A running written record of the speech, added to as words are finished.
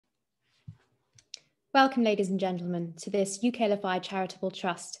Welcome, ladies and gentlemen, to this UKLFI Charitable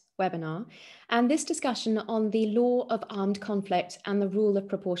Trust webinar and this discussion on the law of armed conflict and the rule of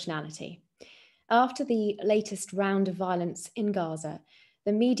proportionality. After the latest round of violence in Gaza,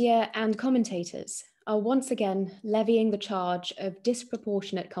 the media and commentators are once again levying the charge of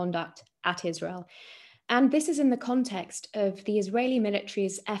disproportionate conduct at Israel. And this is in the context of the Israeli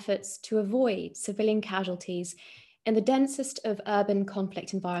military's efforts to avoid civilian casualties in the densest of urban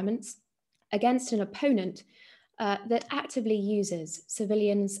conflict environments against an opponent that actively uses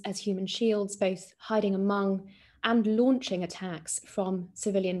civilians as human shields, both hiding among and launching attacks from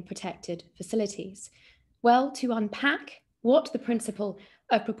civilian protected facilities. Well, to unpack what the principle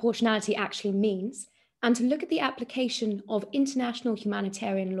of proportionality actually means and to look at the application of international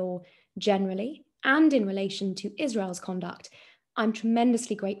humanitarian law generally and in relation to Israel's conduct, I'm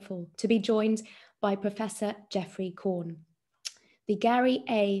tremendously grateful to be joined by Professor Geoffrey Corn, the Gary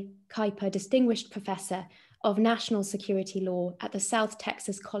A. Kuiper Distinguished Professor of National Security Law at the South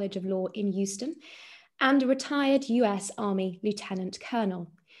Texas College of Law in Houston, and a retired US Army Lieutenant Colonel.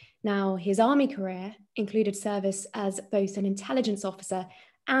 Now, his Army career included service as both an intelligence officer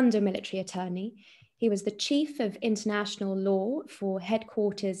and a military attorney. He was the Chief of International Law for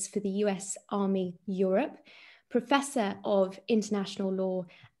Headquarters for the US Army Europe, Professor of International Law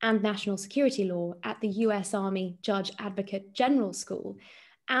and National Security Law at the US Army Judge Advocate General School,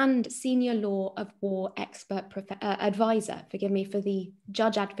 and Senior Law of War Expert Advisor, for the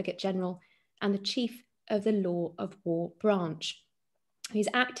Judge Advocate General and the Chief of the Law of War Branch. He's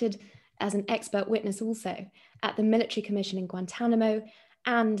acted as an expert witness also at the Military Commission in Guantanamo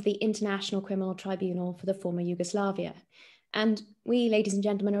and the International Criminal Tribunal for the former Yugoslavia. And we, ladies and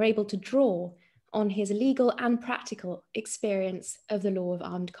gentlemen, are able to draw on his legal and practical experience of the law of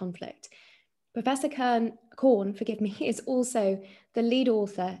armed conflict. Professor Corn, is also the lead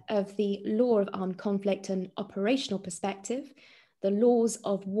author of the Law of Armed Conflict and Operational Perspective, the Laws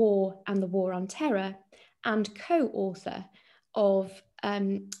of War and the War on Terror, and co-author of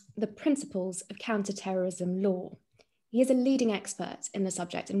the Principles of Counterterrorism Law. He is a leading expert in the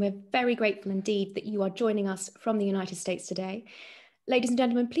subject, and we're very grateful indeed that you are joining us from the United States today. Ladies and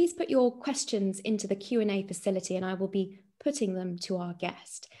gentlemen, please put your questions into the Q&A facility and I will be putting them to our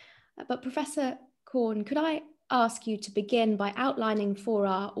guest. But Professor Corn, could I ask you to begin by outlining for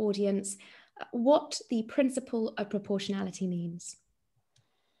our audience what the principle of proportionality means?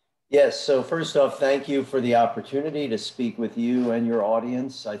 Yes, so first off, thank you for the opportunity to speak with you and your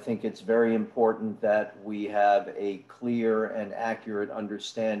audience. I think it's very important that we have a clear and accurate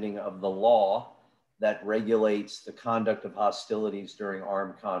understanding of the law that regulates the conduct of hostilities during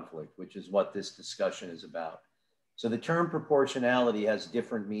armed conflict, which is what this discussion is about. So the term proportionality has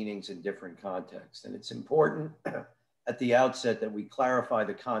different meanings in different contexts, and it's important at the outset that we clarify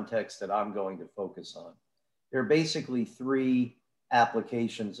the context that I'm going to focus on. There are basically three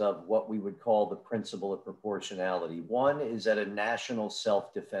applications of what we would call the principle of proportionality. One is at a national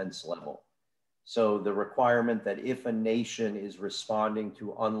self-defense level. So the requirement that if a nation is responding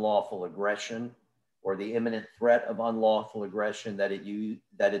to unlawful aggression or the imminent threat of unlawful aggression, that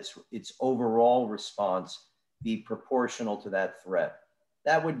its overall response be proportional to that threat.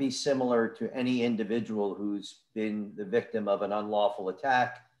 That would be similar to any individual who's been the victim of an unlawful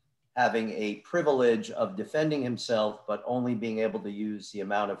attack, having a privilege of defending himself, but only being able to use the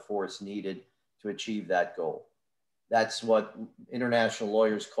amount of force needed to achieve that goal. That's what international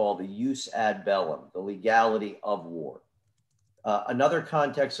lawyers call the jus ad bellum, the legality of war. Another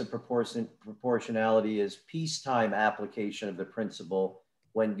context of proportionality is peacetime application of the principle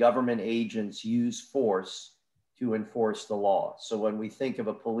when government agents use force to enforce the law. So when we think of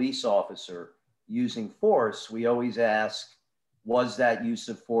a police officer using force, we always ask, was that use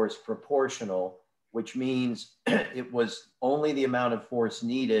of force proportional, which means it was only the amount of force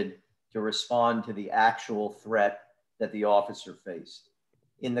needed to respond to the actual threat that the officer faced.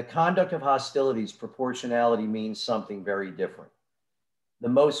 In the conduct of hostilities, proportionality means something very different. The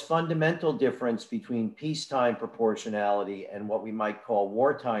most fundamental difference between peacetime proportionality and what we might call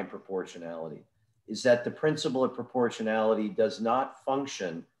wartime proportionality is that the principle of proportionality does not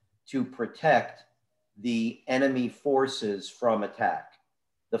function to protect the enemy forces from attack.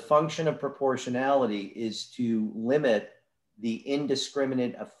 The function of proportionality is to limit the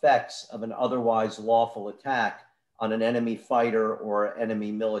indiscriminate effects of an otherwise lawful attack on an enemy fighter or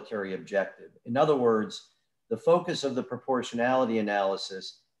enemy military objective. In other words, the focus of the proportionality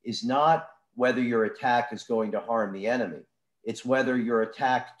analysis is not whether your attack is going to harm the enemy. It's whether your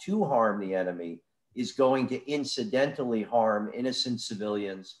attack to harm the enemy is going to incidentally harm innocent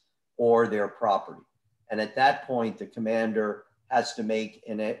civilians or their property. And at that point, the commander has to make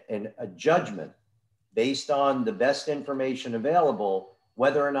a judgment based on the best information available,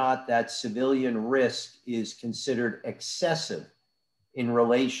 whether or not that civilian risk is considered excessive in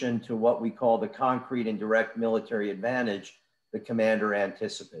relation to what we call the concrete and direct military advantage the commander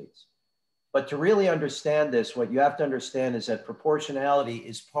anticipates. But to really understand this, what you have to understand is that proportionality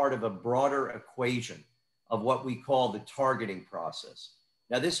is part of a broader equation of what we call the targeting process.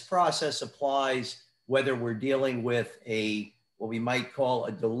 Now, this process applies whether we're dealing with what we might call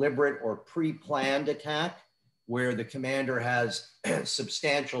a deliberate or pre-planned attack, where the commander has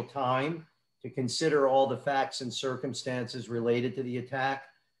substantial time to consider all the facts and circumstances related to the attack,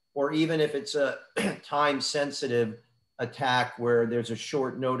 or even if it's a time-sensitive attack where there's a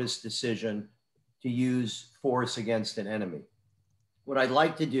short notice decision to use force against an enemy. What I'd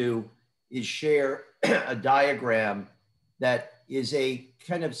like to do is share a diagram that is a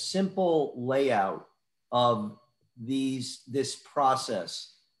kind of simple layout of this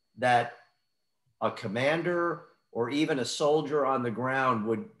process that a commander or even a soldier on the ground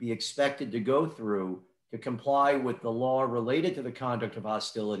would be expected to go through to comply with the law related to the conduct of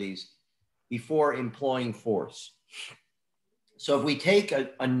hostilities before employing force. So if we take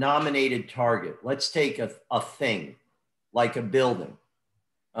a nominated target, let's take a thing like a building.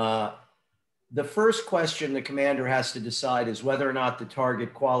 The first question the commander has to decide is whether or not the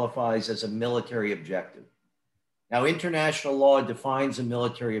target qualifies as a military objective. Now, international law defines a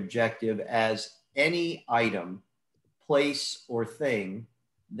military objective as any item, place, or thing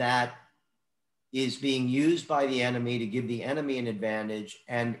that is being used by the enemy to give the enemy an advantage,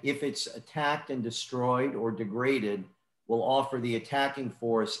 and if it's attacked and destroyed or degraded, will offer the attacking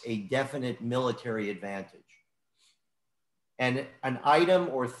force a definite military advantage. And an item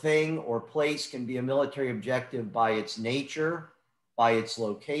or thing or place can be a military objective by its nature, by its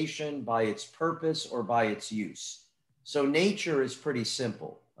location, by its purpose, or by its use. So nature is pretty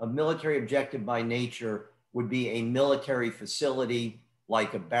simple. A military objective by nature would be a military facility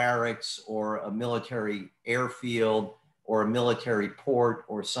like a barracks or a military airfield or a military port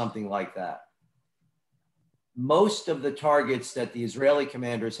or something like that. Most of the targets that the Israeli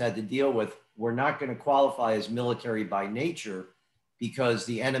commanders had to deal with were not going to qualify as military by nature because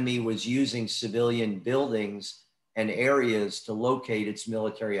the enemy was using civilian buildings and areas to locate its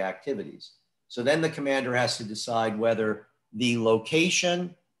military activities. So then the commander has to decide whether the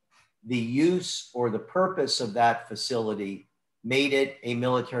location, the use, or the purpose of that facility made it a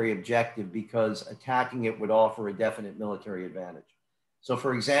military objective because attacking it would offer a definite military advantage. So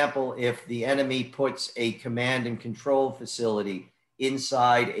for example, if the enemy puts a command and control facility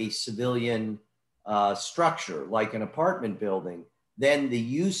inside a civilian structure, like an apartment building, then the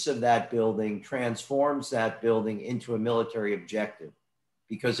use of that building transforms that building into a military objective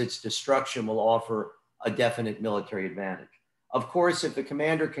because its destruction will offer a definite military advantage. Of course, if the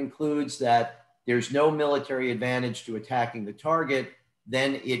commander concludes that there's no military advantage to attacking the target,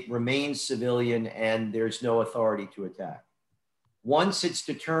 then it remains civilian and there's no authority to attack. Once it's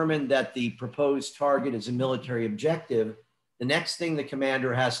determined that the proposed target is a military objective, the next thing the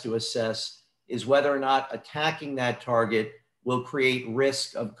commander has to assess is whether or not attacking that target will create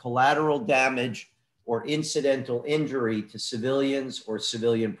risk of collateral damage or incidental injury to civilians or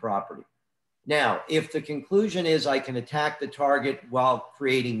civilian property. Now, if the conclusion is I can attack the target while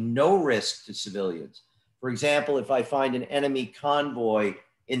creating no risk to civilians, for example, if I find an enemy convoy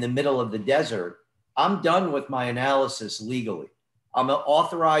in the middle of the desert, I'm done with my analysis legally. I'm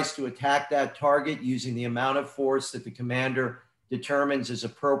authorized to attack that target using the amount of force that the commander determines is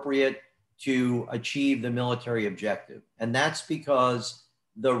appropriate to achieve the military objective. And that's because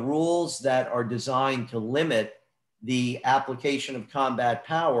the rules that are designed to limit the application of combat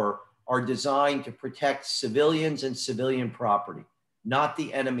power are designed to protect civilians and civilian property, not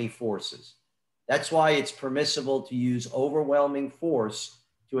the enemy forces. That's why it's permissible to use overwhelming force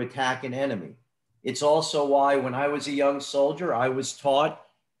to attack an enemy. It's also why when I was a young soldier, I was taught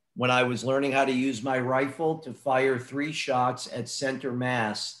when I was learning how to use my rifle to fire 3 shots at center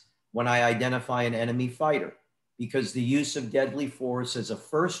mass when I identify an enemy fighter, because the use of deadly force as a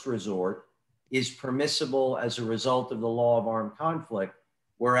first resort is permissible as a result of the law of armed conflict,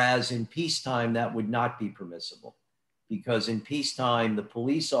 whereas in peacetime that would not be permissible, because in peacetime the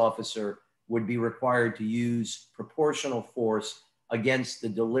police officer would be required to use proportional force against the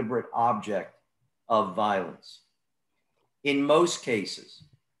deliberate object of violence. In most cases,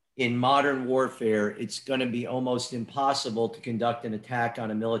 in modern warfare, it's going to be almost impossible to conduct an attack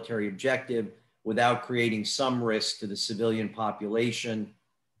on a military objective without creating some risk to the civilian population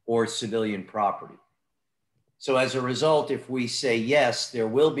or civilian property. So as a result, if we say, yes, there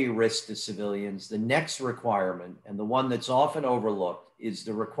will be risk to civilians, the next requirement, and the one that's often overlooked, is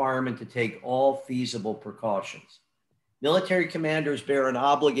the requirement to take all feasible precautions. Military commanders bear an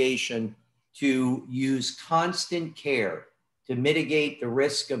obligation to use constant care to mitigate the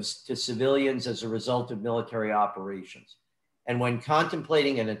risk to civilians as a result of military operations. And when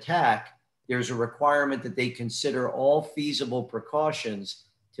contemplating an attack, there's a requirement that they consider all feasible precautions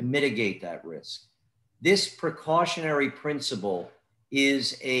to mitigate that risk. This precautionary principle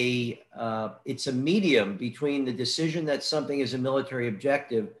is it's a medium between the decision that something is a military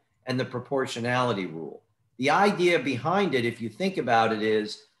objective and the proportionality rule. The idea behind it, if you think about it,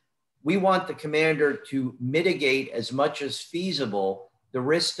 is we want the commander to mitigate as much as feasible the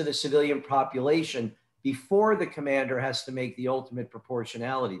risk to the civilian population before the commander has to make the ultimate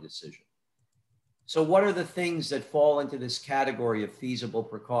proportionality decision. So what are the things that fall into this category of feasible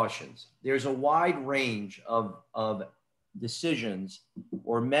precautions? There's a wide range of decisions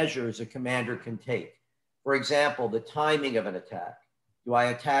or measures a commander can take. For example, the timing of an attack. Do I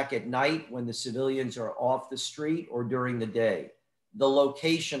attack at night when the civilians are off the street or during the day? The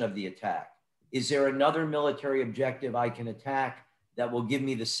location of the attack. Is there another military objective I can attack that will give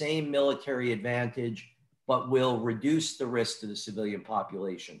me the same military advantage, but will reduce the risk to the civilian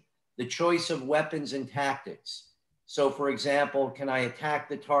population? The choice of weapons and tactics. So for example, can I attack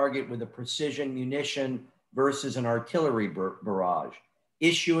the target with a precision munition versus an artillery barrage?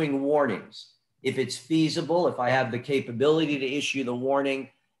 Issuing warnings. If it's feasible, if I have the capability to issue the warning,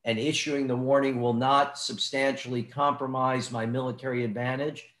 and issuing the warning will not substantially compromise my military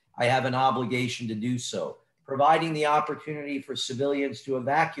advantage, I have an obligation to do so. Providing the opportunity for civilians to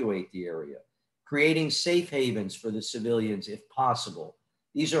evacuate the area. Creating safe havens for the civilians if possible.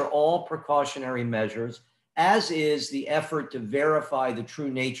 These are all precautionary measures, as is the effort to verify the true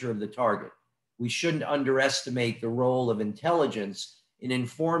nature of the target. We shouldn't underestimate the role of intelligence in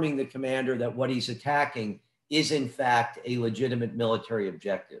informing the commander that what he's attacking is in fact a legitimate military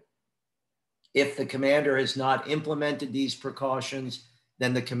objective. If the commander has not implemented these precautions,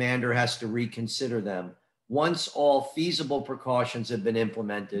 then the commander has to reconsider them. Once all feasible precautions have been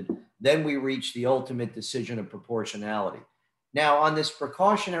implemented, then we reach the ultimate decision of proportionality. Now, on this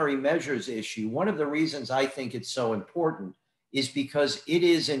precautionary measures issue, one of the reasons I think it's so important is because it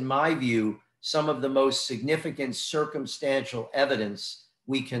is, in my view, some of the most significant circumstantial evidence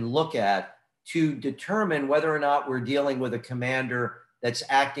we can look at to determine whether or not we're dealing with a commander that's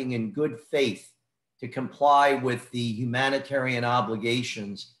acting in good faith to comply with the humanitarian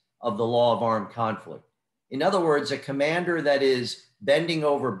obligations of the law of armed conflict. In other words, a commander that is bending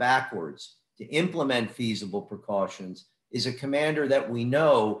over backwards to implement feasible precautions is a commander that we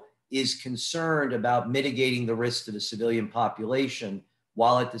know is concerned about mitigating the risk to the civilian population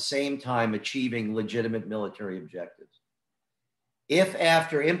while at the same time achieving legitimate military objectives. If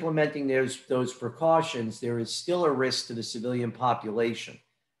after implementing those precautions, there is still a risk to the civilian population,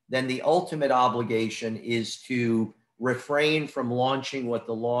 then the ultimate obligation is to refrain from launching what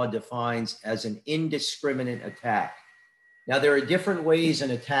the law defines as an indiscriminate attack. Now, there are different ways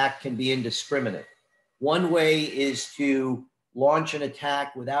an attack can be indiscriminate. One way is to launch an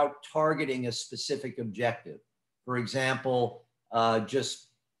attack without targeting a specific objective. For example, just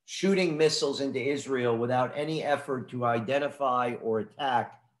shooting missiles into Israel without any effort to identify or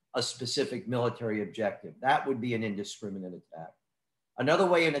attack a specific military objective. That would be an indiscriminate attack. Another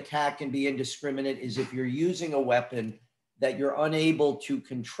way an attack can be indiscriminate is if you're using a weapon that you're unable to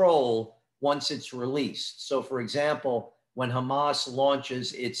control once it's released. So for example, when Hamas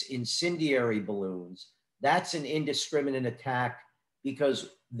launches its incendiary balloons, that's an indiscriminate attack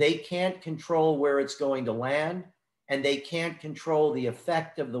because they can't control where it's going to land and they can't control the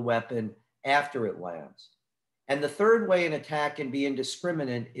effect of the weapon after it lands. And the third way an attack can be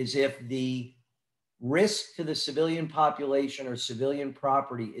indiscriminate is if the risk to the civilian population or civilian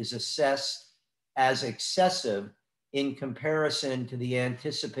property is assessed as excessive in comparison to the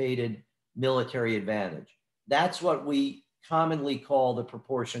anticipated military advantage. That's what we commonly call the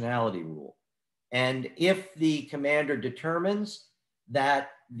proportionality rule. And if the commander determines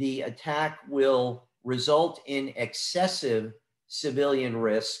that the attack will result in excessive civilian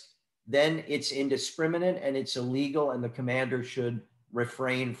risk, then it's indiscriminate and it's illegal, and the commander should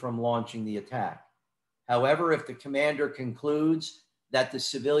refrain from launching the attack. However, if the commander concludes that the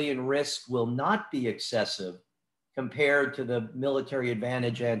civilian risk will not be excessive compared to the military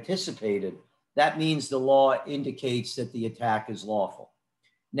advantage anticipated, that means the law indicates that the attack is lawful.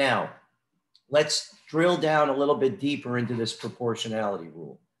 Now, let's drill down a little bit deeper into this proportionality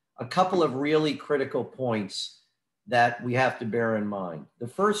rule. A couple of really critical points that we have to bear in mind. The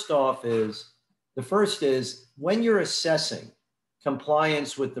first off is The first is when you're assessing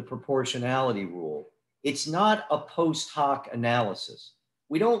compliance with the proportionality rule, it's not a post hoc analysis.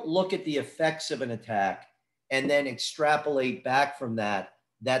 We don't look at the effects of an attack and then extrapolate back from that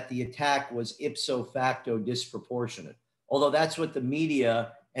the attack was ipso facto disproportionate, although that's what the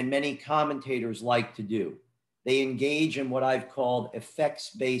media and many commentators like to do. They engage in what I've called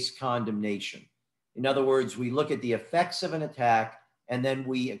effects-based condemnation. In other words, we look at the effects of an attack and then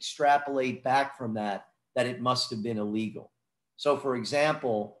we extrapolate back from that it must have been illegal. So for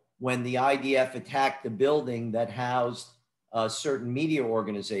example, when the IDF attacked the building that housed certain media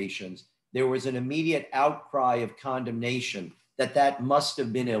organizations, there was an immediate outcry of condemnation that must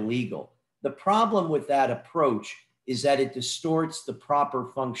have been illegal. The problem with that approach is that it distorts the proper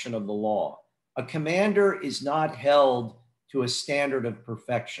function of the law. A commander is not held to a standard of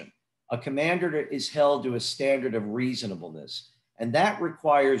perfection. A commander is held to a standard of reasonableness, and that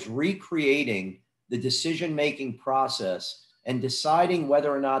requires recreating the decision-making process and deciding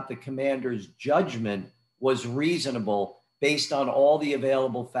whether or not the commander's judgment was reasonable based on all the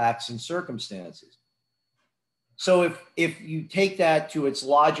available facts and circumstances. So if you take that to its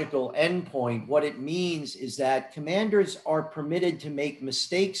logical endpoint, what it means is that commanders are permitted to make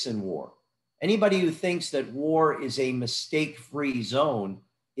mistakes in war. Anybody who thinks that war is a mistake-free zone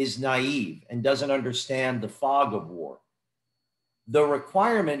is naive and doesn't understand the fog of war. The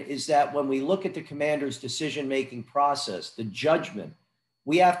requirement is that when we look at the commander's decision-making process, the judgment,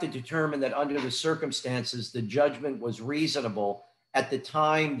 we have to determine that under the circumstances, the judgment was reasonable at the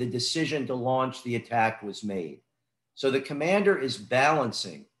time the decision to launch the attack was made. So the commander is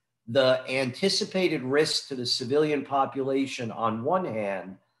balancing the anticipated risk to the civilian population on one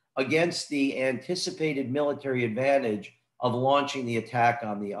hand against the anticipated military advantage of launching the attack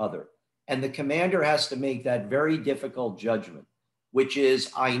on the other. And the commander has to make that very difficult judgment, which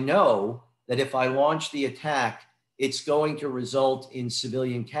is, I know that if I launch the attack, it's going to result in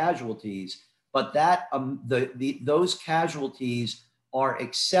civilian casualties, but that those casualties are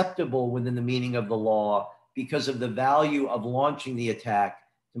acceptable within the meaning of the law because of the value of launching the attack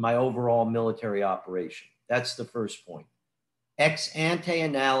to my overall military operation. That's the first point. Ex ante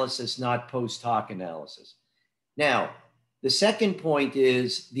analysis, not post hoc analysis. Now, the second point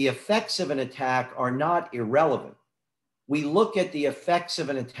is the effects of an attack are not irrelevant. We look at the effects of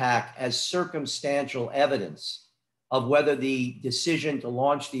an attack as circumstantial evidence of whether the decision to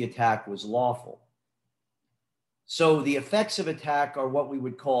launch the attack was lawful. So the effects of attack are what we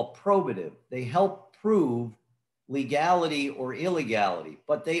would call probative. They help prove legality or illegality,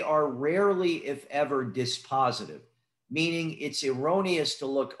 but they are rarely, if ever, dispositive, meaning it's erroneous to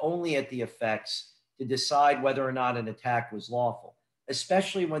look only at the effects to decide whether or not an attack was lawful,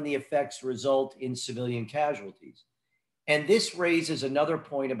 especially when the effects result in civilian casualties. And this raises another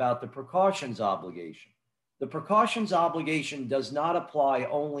point about the precautions obligation. The precautions obligation does not apply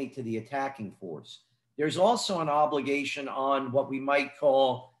only to the attacking force. There's also an obligation on what we might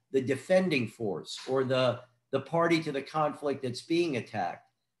call the defending force or the party to the conflict that's being attacked.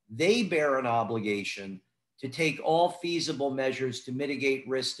 They bear an obligation to take all feasible measures to mitigate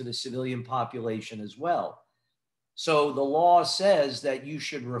risk to the civilian population as well. So the law says that you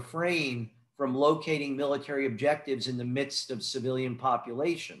should refrain from locating military objectives in the midst of civilian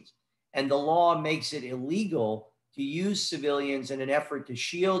populations. And the law makes it illegal to use civilians in an effort to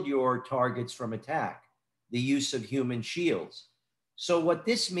shield your targets from attack, the use of human shields. So what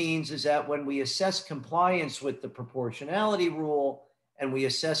this means is that when we assess compliance with the proportionality rule and we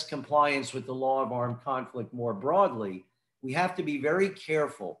assess compliance with the law of armed conflict more broadly, we have to be very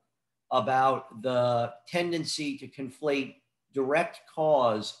careful about the tendency to conflate direct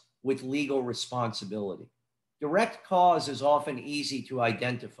cause with legal responsibility. Direct cause is often easy to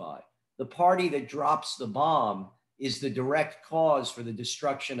identify. The party that drops the bomb is the direct cause for the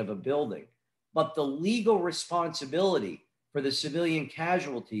destruction of a building. But the legal responsibility for the civilian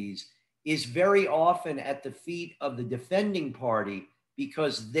casualties is very often at the feet of the defending party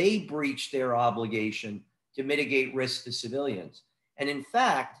because they breached their obligation to mitigate risk to civilians. And in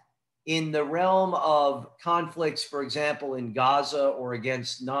fact, in the realm of conflicts, for example, in Gaza or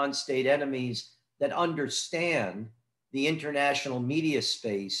against non-state enemies that understand the international media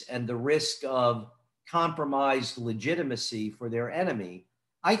space and the risk of compromised legitimacy for their enemy,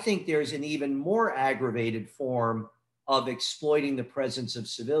 I think there's an even more aggravated form of exploiting the presence of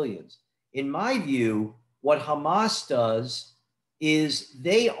civilians. In my view, what Hamas does is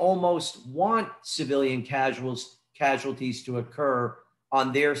they almost want civilian casualties to occur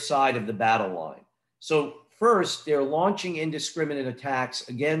on their side of the battle line. So first, they're launching indiscriminate attacks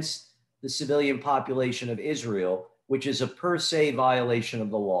against the civilian population of Israel, which is a per se violation of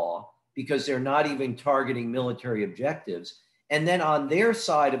the law. because they're not even targeting military objectives. And then on their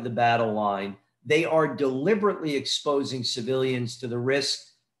side of the battle line, they are deliberately exposing civilians to the risk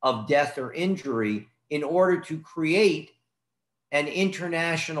of death or injury in order to create an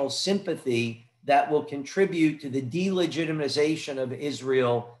international sympathy that will contribute to the delegitimization of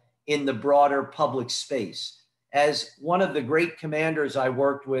Israel in the broader public space. As one of the great commanders I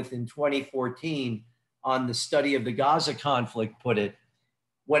worked with in 2014 on the study of the Gaza conflict put it,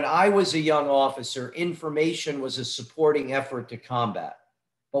 when I was a young officer, information was a supporting effort to combat.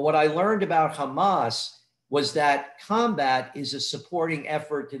 But what I learned about Hamas was that combat is a supporting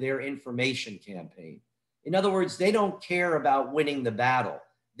effort to their information campaign. In other words, they don't care about winning the battle.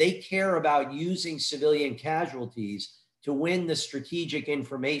 They care about using civilian casualties to win the strategic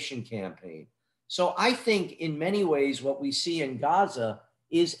information campaign. So I think in many ways, what we see in Gaza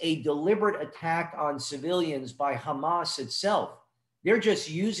is a deliberate attack on civilians by Hamas itself. They're just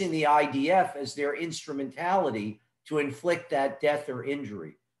using the IDF as their instrumentality to inflict that death or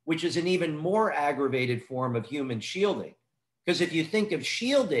injury, which is an even more aggravated form of human shielding. Because if you think of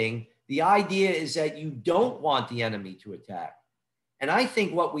shielding, the idea is that you don't want the enemy to attack. And I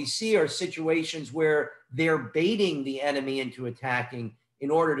think what we see are situations where they're baiting the enemy into attacking in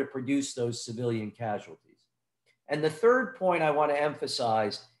order to produce those civilian casualties. And the third point I want to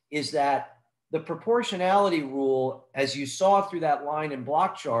emphasize is that the proportionality rule, as you saw through that line and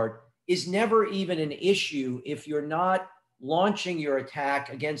block chart, is never even an issue if you're not launching your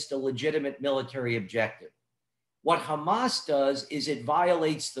attack against a legitimate military objective. What Hamas does is it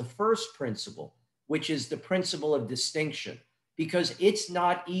violates the first principle, which is the principle of distinction, because it's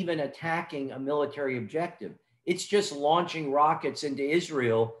not even attacking a military objective. It's just launching rockets into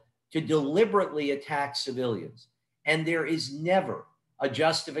Israel to deliberately attack civilians. And there is never a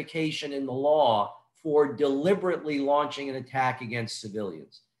justification in the law for deliberately launching an attack against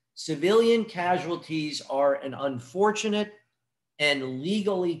civilians. Civilian casualties are an unfortunate and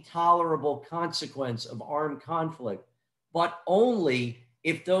legally tolerable consequence of armed conflict, but only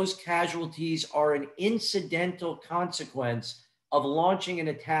if those casualties are an incidental consequence of launching an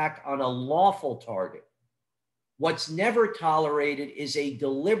attack on a lawful target. What's never tolerated is a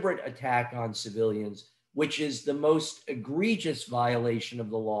deliberate attack on civilians, which is the most egregious violation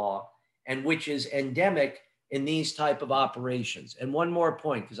of the law and which is endemic in these type of operations. And one more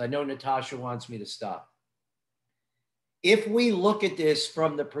point, because I know Natasha wants me to stop. If we look at this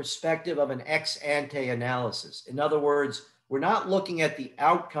from the perspective of an ex ante analysis, in other words, we're not looking at the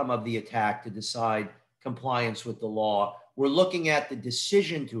outcome of the attack to decide compliance with the law, we're looking at the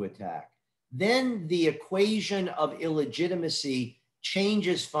decision to attack, then the equation of illegitimacy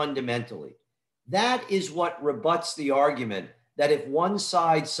changes fundamentally. That is what rebuts the argument that if one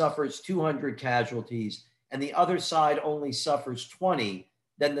side suffers 200 casualties and the other side only suffers 20,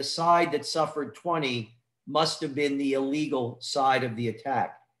 then the side that suffered 20 must have been the illegal side of the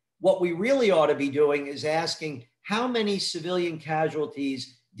attack. What we really ought to be doing is asking, how many civilian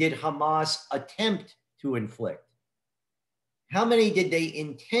casualties did Hamas attempt to inflict? How many did they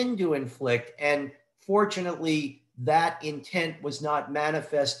intend to inflict? And fortunately, that intent was not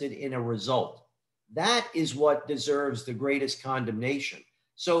manifested in a result. That is what deserves the greatest condemnation.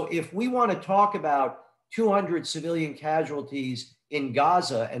 So if we want to talk about 200 civilian casualties in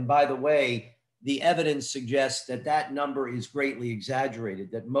Gaza, and by the way, the evidence suggests that that number is greatly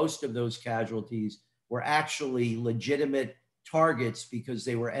exaggerated, that most of those casualties were actually legitimate targets because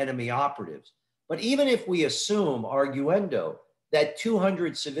they were enemy operatives. But even if we assume, arguendo, that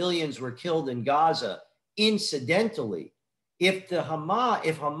 200 civilians were killed in Gaza incidentally, if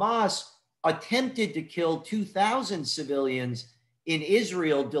Hamas attempted to kill 2,000 civilians in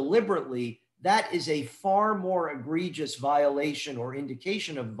Israel deliberately, that is a far more egregious violation or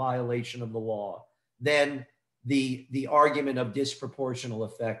indication of violation of the law than the argument of disproportional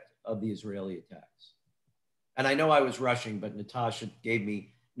effect of the Israeli attacks. And I know I was rushing, but Natasha gave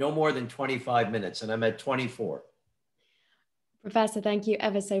me no more than 25 minutes, and I'm at 24. Professor, thank you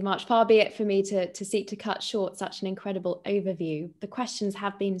ever so much. Far be it for me to seek to cut short such an incredible overview. The questions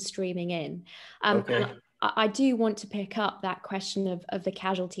have been streaming in. Okay. I do want to pick up that question of the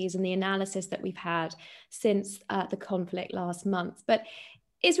casualties and the analysis that we've had since the conflict last month. But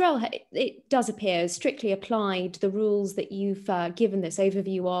Israel, it does appear, has strictly applied the rules that you've given this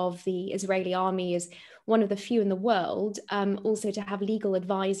overview of. The Israeli army is one of the few in the world also to have legal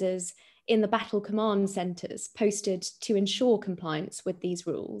advisors in the battle command centres posted to ensure compliance with these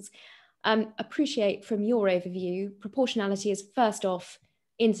rules. Appreciate from your overview, proportionality is first off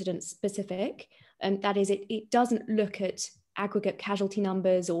incident specific, and that is it doesn't look at aggregate casualty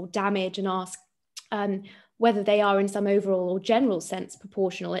numbers or damage and ask whether they are in some overall or general sense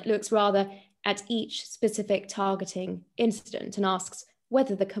proportional. It looks rather at each specific targeting incident and asks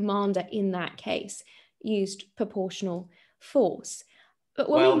whether the commander in that case used proportional force. But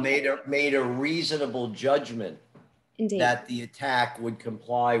when made a reasonable judgment indeed that the attack would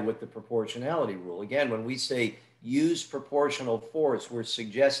comply with the proportionality rule. Again, when we say use proportional force, we're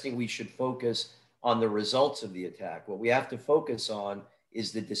suggesting we should focus on the results of the attack. What we have to focus on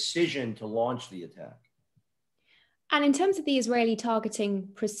is the decision to launch the attack. And in terms of the Israeli targeting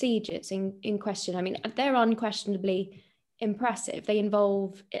procedures in question, I mean, they're unquestionably impressive. They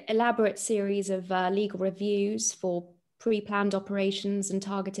involve elaborate series of legal reviews for pre-planned operations and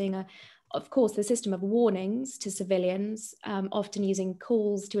targeting, of course, the system of warnings to civilians, often using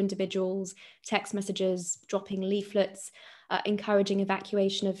calls to individuals, text messages, dropping leaflets, encouraging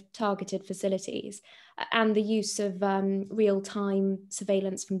evacuation of targeted facilities, and the use of real-time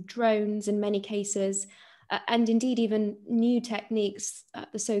surveillance from drones in many cases, and indeed even new techniques,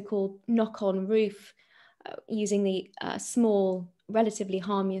 the so-called knock-on roof, using the small, relatively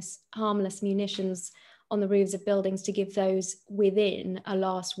harmless munitions on the roofs of buildings to give those within a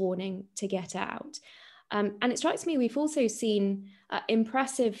last warning to get out. And it strikes me we've also seen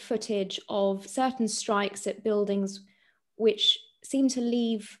impressive footage of certain strikes at buildings which seem to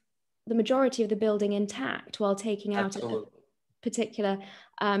leave the majority of the building intact while taking out a particular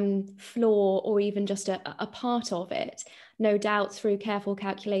floor or even just a part of it, no doubt through careful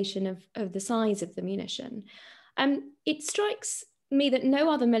calculation of the size of the munition. It strikes me that no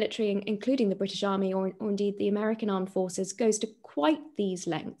other military, including the British Army or indeed the American Armed Forces, goes to quite these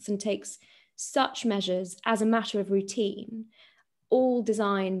lengths and takes such measures as a matter of routine, all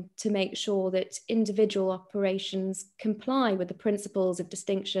designed to make sure that individual operations comply with the principles of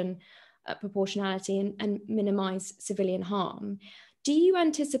distinction, proportionality, and minimize civilian harm. Do you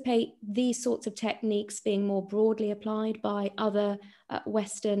anticipate these sorts of techniques being more broadly applied by other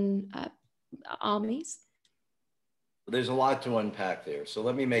Western armies? There's a lot to unpack there. So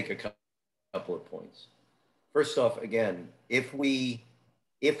let me make a couple of points. First off, again, if we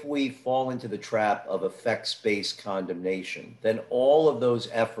fall into the trap of effects-based condemnation, then all of those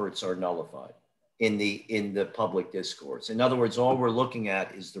efforts are nullified in the public discourse. In other words, all we're looking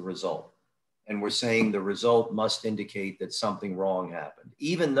at is the result. And we're saying the result must indicate that something wrong happened,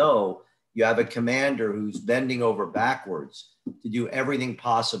 even though you have a commander who's bending over backwards to do everything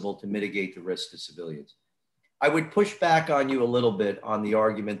possible to mitigate the risk to civilians. I would push back on you a little bit on the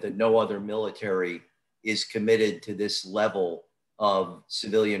argument that no other military is committed to this level of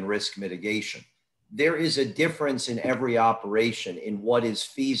civilian risk mitigation. There is a difference in every operation in what is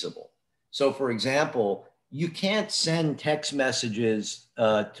feasible. So for example, you can't send text messages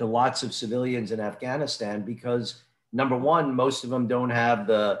to lots of civilians in Afghanistan because number one, most of them don't have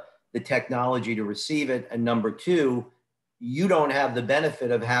the technology to receive it. And number two, you don't have the benefit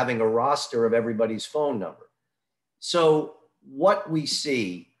of having a roster of everybody's phone number. So what we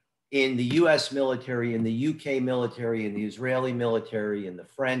see in the US military, in the UK military, in the Israeli military, in the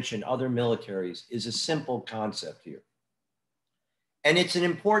French and other militaries is a simple concept here. And it's an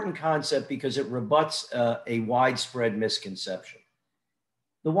important concept because it rebuts a widespread misconception.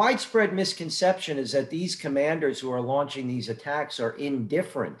 The widespread misconception is that these commanders who are launching these attacks are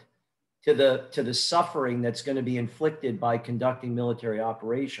indifferent to the suffering that's going to be inflicted by conducting military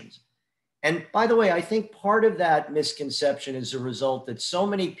operations. And by the way, I think part of that misconception is a result that so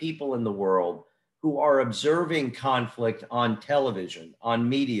many people in the world who are observing conflict on television, on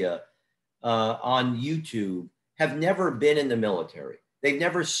media, on YouTube, have never been in the military. They've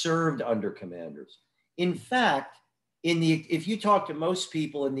never served under commanders. In fact, if you talk to most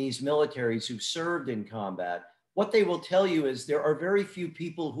people in these militaries who've served in combat, what they will tell you is there are very few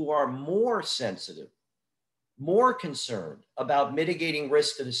people who are more sensitive, more concerned about mitigating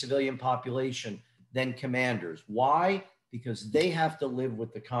risk to the civilian population than commanders. Why? Because they have to live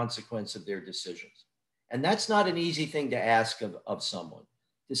with the consequence of their decisions. And that's not an easy thing to ask of someone.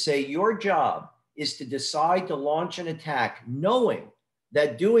 To say your job is to decide to launch an attack knowing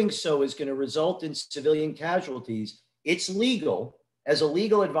that doing so is going to result in civilian casualties. It's legal. As a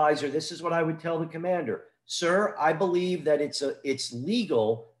legal advisor, this is what I would tell the commander. Sir, I believe that it's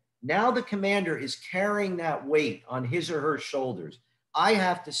legal. Now the commander is carrying that weight on his or her shoulders. I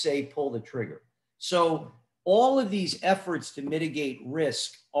have to say, pull the trigger. So all of these efforts to mitigate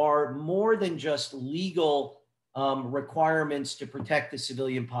risk are more than just legal requirements to protect the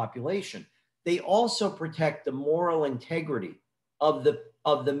civilian population. They also protect the moral integrity of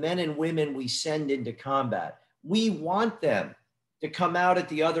the men and women we send into combat. We want them to come out at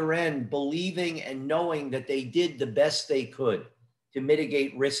the other end believing and knowing that they did the best they could to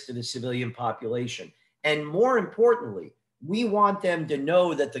mitigate risk to the civilian population. And more importantly, we want them to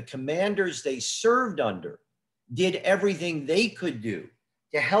know that the commanders they served under did everything they could do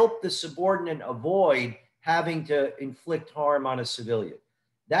to help the subordinate avoid having to inflict harm on a civilian.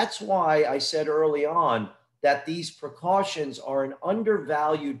 That's why I said early on that these precautions are an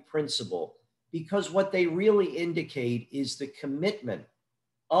undervalued principle, because what they really indicate is the commitment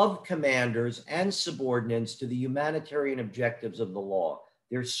of commanders and subordinates to the humanitarian objectives of the law.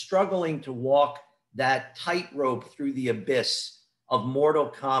 They're struggling to walk that tightrope through the abyss of mortal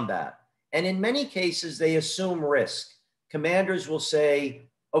combat. And in many cases, they assume risk. Commanders will say,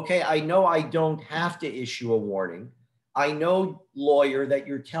 okay, I know I don't have to issue a warning. I know, lawyer, that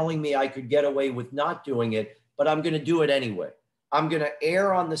you're telling me I could get away with not doing it, but I'm going to do it anyway. I'm going to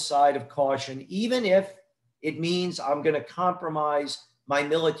err on the side of caution, even if it means I'm going to compromise my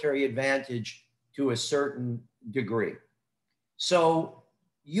military advantage to a certain degree. So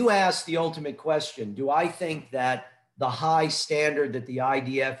you asked the ultimate question: do I think that the high standard that the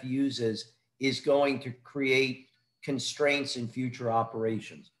IDF uses is going to create constraints in future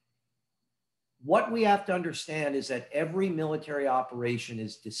operations? What we have to understand is that every military operation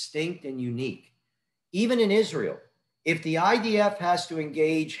is distinct and unique. Even in Israel, if the IDF has to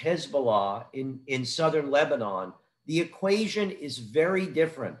engage Hezbollah in southern Lebanon, the equation is very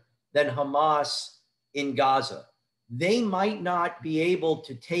different than Hamas in Gaza. They might not be able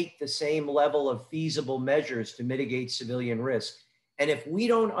to take the same level of feasible measures to mitigate civilian risk. And if we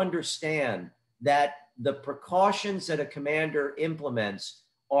don't understand that the precautions that a commander implements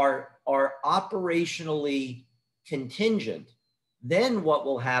are operationally contingent, then what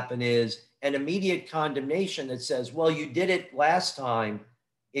will happen is an immediate condemnation that says, well, you did it last time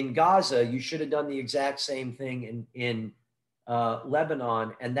in Gaza, you should have done the exact same thing in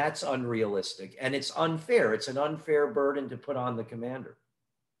Lebanon, and that's unrealistic. And it's unfair. It's an unfair burden to put on the commander.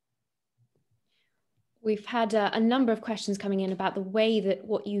 We've had a number of questions coming in about the way that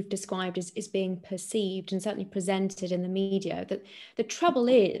what you've described is being perceived and certainly presented in the media. That the trouble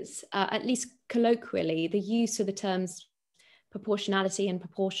is, at least colloquially, the use of the terms proportionality and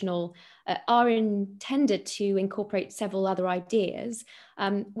proportional are intended to incorporate several other ideas,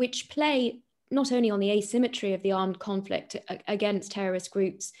 which play not only on the asymmetry of the armed conflict against terrorist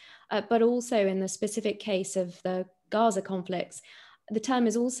groups, but also in the specific case of the Gaza conflicts. The term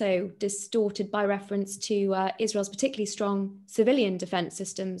is also distorted by reference to Israel's particularly strong civilian defense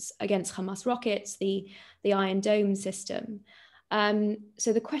systems against Hamas rockets, the Iron Dome system.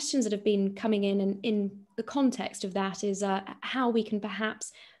 So the questions that have been coming in the context of that is how we can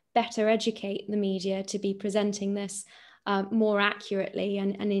perhaps better educate the media to be presenting this more accurately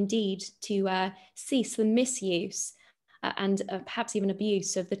and indeed to cease the misuse and perhaps even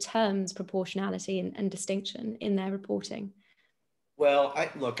abuse of the terms proportionality and distinction in their reporting. Well,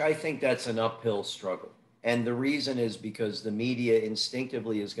 I think that's an uphill struggle. And the reason is because the media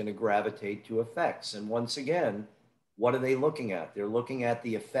instinctively is going to gravitate to effects. And once again, what are they looking at? They're looking at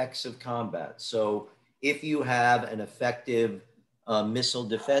the effects of combat. So if you have an effective missile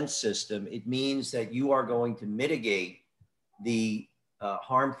defense system, it means that you are going to mitigate the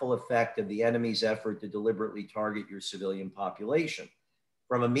harmful effect of the enemy's effort to deliberately target your civilian population.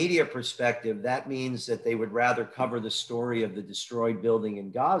 From a media perspective, that means that they would rather cover the story of the destroyed building in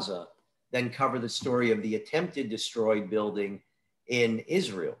Gaza than cover the story of the attempted destroyed building in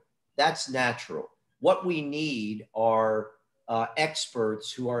Israel. That's natural. What we need are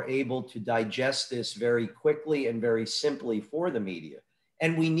experts who are able to digest this very quickly and very simply for the media.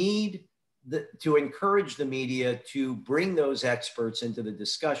 And we need to encourage the media to bring those experts into the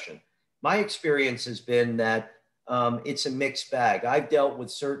discussion. My experience has been that it's a mixed bag. I've dealt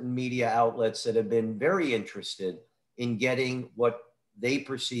with certain media outlets that have been very interested in getting what they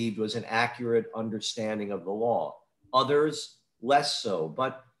perceived was an accurate understanding of the law. Others, less so.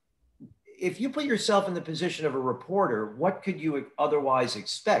 But if you put yourself in the position of a reporter, what could you otherwise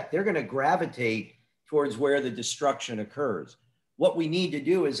expect? They're going to gravitate towards where the destruction occurs. What we need to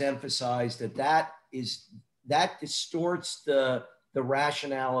do is emphasize that distorts the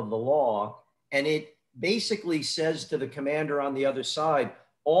rationale of the law, and it basically says to the commander on the other side,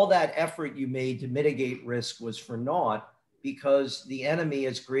 all that effort you made to mitigate risk was for naught because the enemy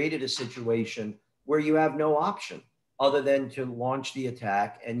has created a situation where you have no option other than to launch the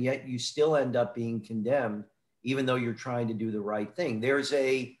attack, and yet you still end up being condemned even though you're trying to do the right thing. There's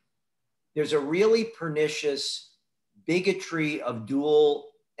a really pernicious bigotry of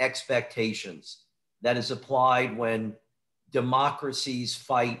dual expectations that is applied when democracies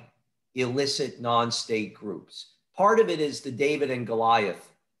fight illicit non-state groups. Part of it is the David and Goliath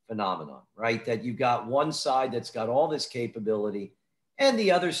phenomenon, right? That you've got one side that's got all this capability and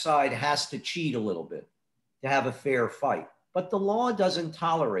the other side has to cheat a little bit to have a fair fight. But the law doesn't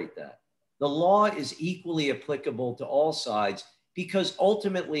tolerate that. The law is equally applicable to all sides, because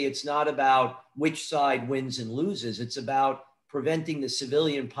ultimately it's not about which side wins and loses. It's about preventing the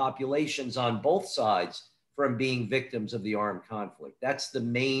civilian populations on both sides from being victims of the armed conflict. That's the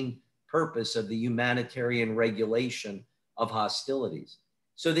main purpose of the humanitarian regulation of hostilities.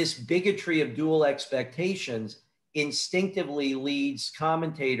 So this bigotry of dual expectations instinctively leads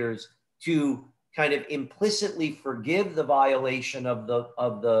commentators to kind of implicitly forgive the violation of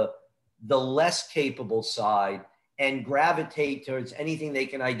the less capable side and gravitate towards anything they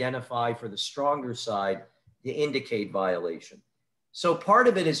can identify for the stronger side to indicate violation. So part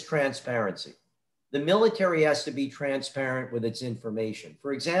of it is transparency. The military has to be transparent with its information.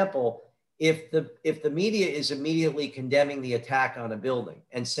 For example, if the media is immediately condemning the attack on a building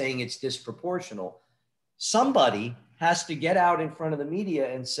and saying it's disproportional, somebody has to get out in front of the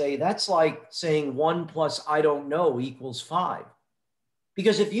media and say, that's like saying 1 plus I don't know equals 5.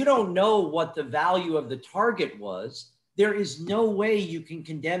 Because if you don't know what the value of the target was, there is no way you can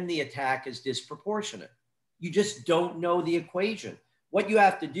condemn the attack as disproportionate. You just don't know the equation. What you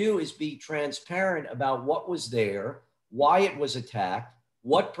have to do is be transparent about what was there, why it was attacked,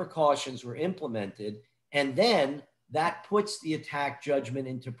 what precautions were implemented, and then that puts the attack judgment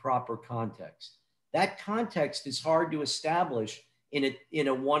into proper context. That context is hard to establish in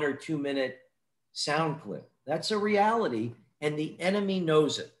a 1 or 2 minute sound clip. That's a reality, and the enemy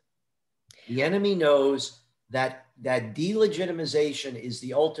knows it. The enemy knows that delegitimization is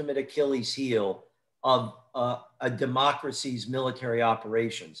the ultimate Achilles heel of a democracy's military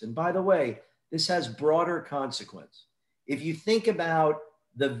operations. And by the way, this has broader consequence. If you think about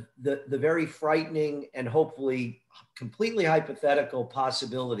the very frightening and hopefully completely hypothetical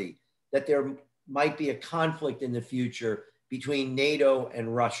possibility that there might be a conflict in the future between NATO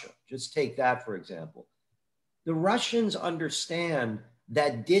and Russia, just take that for example. The Russians understand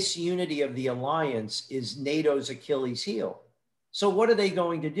that disunity of the alliance is NATO's Achilles heel. So what are they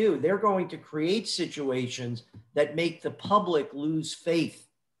going to do? They're going to create situations that make the public lose faith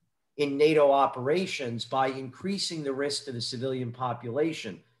in NATO operations by increasing the risk to the civilian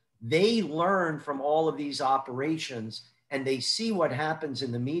population. They learn from all of these operations, and they see what happens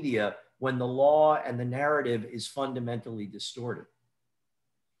in the media when the law and the narrative is fundamentally distorted.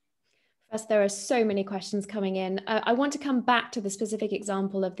 As there are so many questions coming in. I want to come back to the specific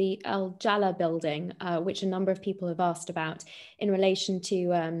example of the Al Jala building, which a number of people have asked about in relation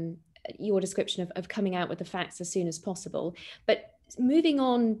to your description of coming out with the facts as soon as possible. But moving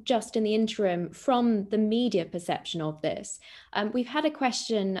on just in the interim from the media perception of this, we've had a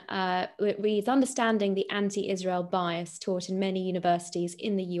question, it reads, understanding the anti-Israel bias taught in many universities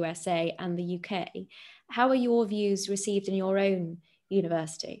in the USA and the UK, how are your views received in your own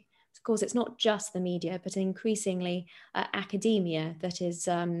university? Of course, it's not just the media, but increasingly academia that is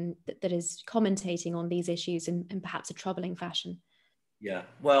commentating on these issues in perhaps a troubling fashion. Yeah,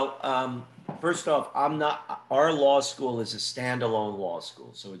 well, first off, our law school is a standalone law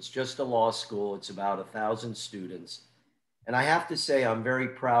school. So it's just a law school. It's about 1,000 students. And I have to say, I'm very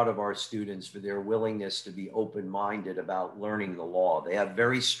proud of our students for their willingness to be open-minded about learning the law. They have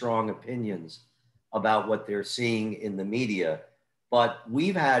very strong opinions about what they're seeing in the media. But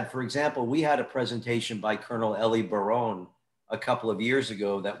we've had, for example, we had a presentation by Colonel Eli Baron a couple of years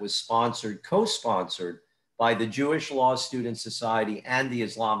ago that was co-sponsored by the Jewish Law Student Society and the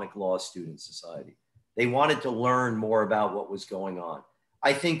Islamic Law Student Society. They wanted to learn more about what was going on.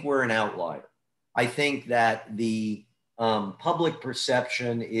 I think we're an outlier. I think that the public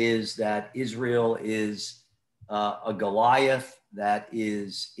perception is that Israel is a Goliath that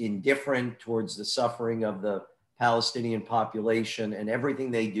is indifferent towards the suffering of the Palestinian population, and everything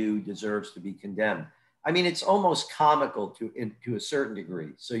they do deserves to be condemned. I mean, it's almost comical to a certain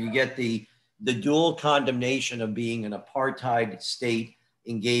degree. So you get the dual condemnation of being an apartheid state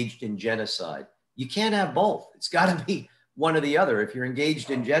engaged in genocide. You can't have both. It's got to be one or the other. If you're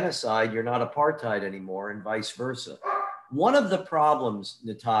engaged in genocide, you're not apartheid anymore, and vice versa. One of the problems,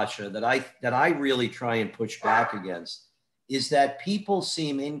 Natasha, that I really try and push back against is that people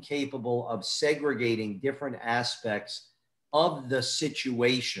seem incapable of segregating different aspects of the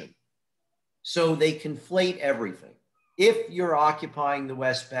situation. So they conflate everything. If you're occupying the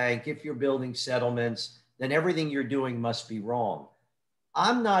West Bank, if you're building settlements, then everything you're doing must be wrong.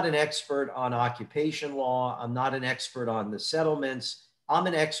 I'm not an expert on occupation law. I'm not an expert on the settlements. I'm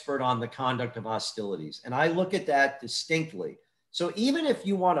an expert on the conduct of hostilities. And I look at that distinctly. So even if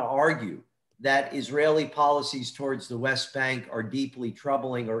you want to argue that Israeli policies towards the West Bank are deeply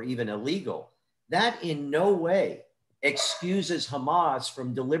troubling or even illegal, that in no way excuses Hamas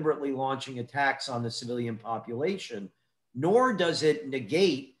from deliberately launching attacks on the civilian population, nor does it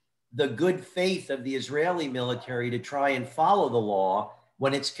negate the good faith of the Israeli military to try and follow the law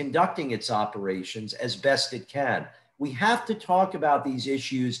when it's conducting its operations as best it can. We have to talk about these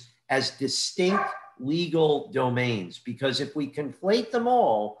issues as distinct legal domains, because if we conflate them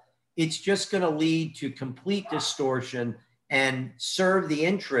all, it's just going to lead to complete distortion and serve the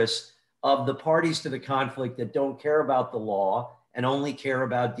interests of the parties to the conflict that don't care about the law and only care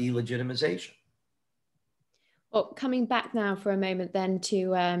about delegitimization. Well, coming back now for a moment then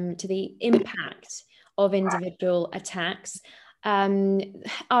to the impact of individual attacks.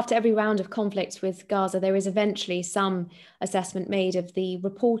 After every round of conflicts with Gaza, there is eventually some assessment made of the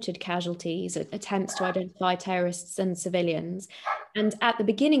reported casualties, attempts to identify terrorists and civilians. And at the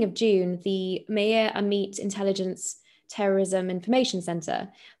beginning of June, the Meir Amit Intelligence Terrorism Information Center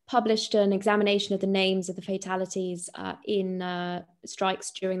published an examination of the names of the fatalities in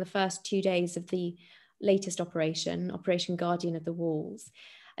strikes during the first 2 days of the latest Operation Guardian of the Walls.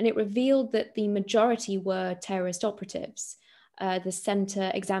 And it revealed that the majority were terrorist operatives. The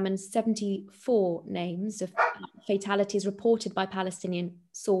center examined 74 names of fatalities reported by Palestinian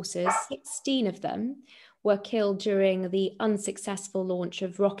sources. 16 of them were killed during the unsuccessful launch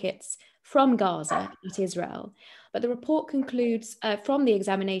of rockets from Gaza at Israel. But the report concludes from the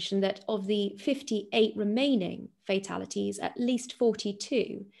examination that of the 58 remaining fatalities, at least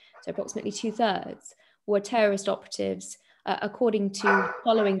 42, so approximately 2/3, were terrorist operatives, according to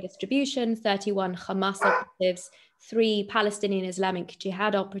following distribution: 31 Hamas operatives, 3 Palestinian Islamic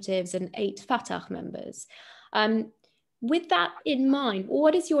Jihad operatives, and 8 Fatah members. With that in mind,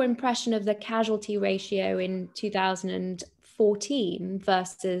 what is your impression of the casualty ratio in 2014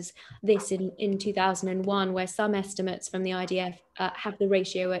 versus this in 2001, where some estimates from the IDF have the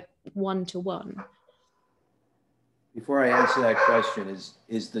ratio at 1-to-1? Before I answer that question,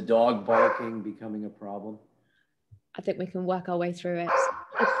 is the dog barking becoming a problem? I think we can work our way through it.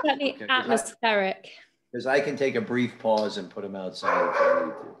 It's certainly Okay, atmospheric. Because I can take a brief pause and put him outside if I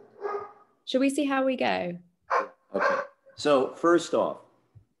need to. Should we see how we go? Okay. So first off,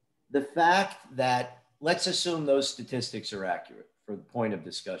 the fact that, let's assume those statistics are accurate for the point of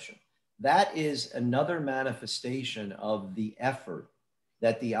discussion. That is another manifestation of the effort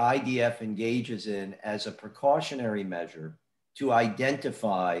that the IDF engages in as a precautionary measure to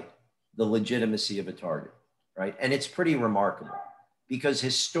identify the legitimacy of a target, right? And it's pretty remarkable because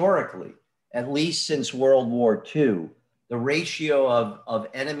historically, at least since World War II, the ratio of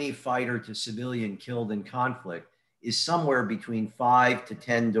enemy fighter to civilian killed in conflict is somewhere between 5 to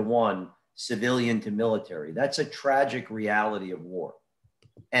 10-to-1 civilian to military. That's a tragic reality of war.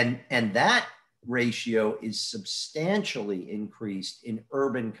 And that ratio is substantially increased in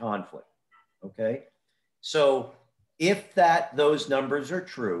urban conflict, okay? So if those numbers are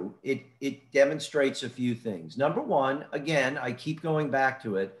true, it demonstrates a few things. Number one, again, I keep going back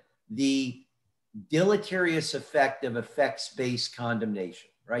to it, the deleterious effect of effects-based condemnation,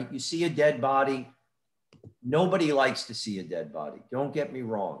 right? You see a dead body, nobody likes to see a dead body. Don't get me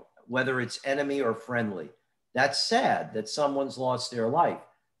wrong, whether it's enemy or friendly. That's sad that someone's lost their life.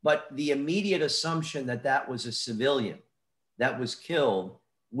 But the immediate assumption that that was a civilian that was killed,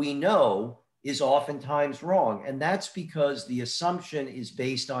 we know is oftentimes wrong. And that's because the assumption is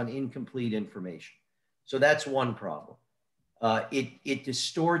based on incomplete information. So that's one problem. It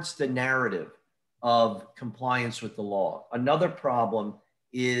distorts the narrative of compliance with the law. Another problem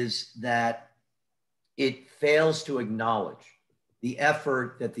is that it fails to acknowledge the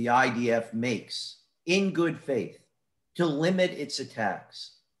effort that the IDF makes in good faith to limit its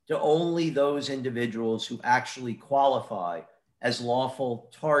attacks to only those individuals who actually qualify as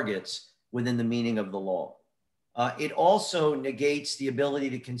lawful targets within the meaning of the law. It also negates the ability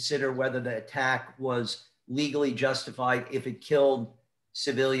to consider whether the attack was legally justified if it killed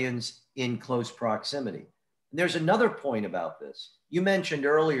civilians in close proximity. And there's another point about this. You mentioned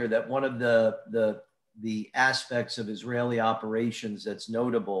earlier that one of the aspects of Israeli operations that's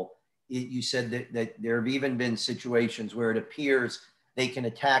notable, you said that there have even been situations where it appears they can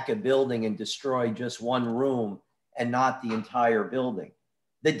attack a building and destroy just one room and not the entire building.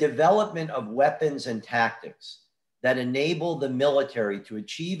 The development of weapons and tactics that enable the military to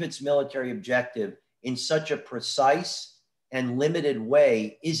achieve its military objective in such a precise and limited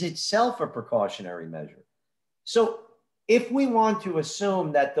way is itself a precautionary measure. So if we want to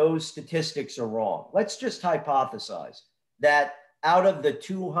assume that those statistics are wrong, let's just hypothesize that out of the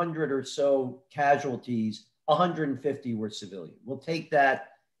 200 or so casualties, 150 were civilian. We'll take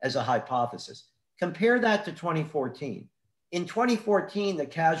that as a hypothesis. Compare that to 2014. In 2014, the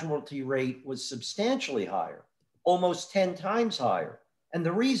casualty rate was substantially higher. almost 10 times higher. And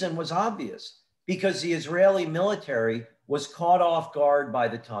the reason was obvious, because the Israeli military was caught off guard by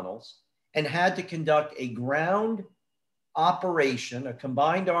the tunnels and had to conduct a ground operation, a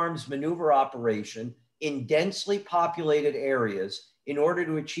combined arms maneuver operation in densely populated areas in order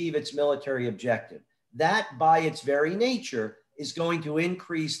to achieve its military objective. That, by its very nature, is going to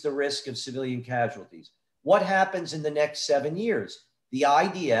increase the risk of civilian casualties. What happens in the next 7 years? The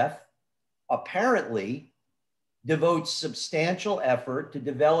IDF apparently devotes substantial effort to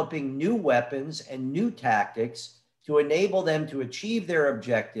developing new weapons and new tactics to enable them to achieve their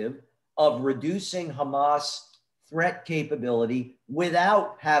objective of reducing Hamas threat capability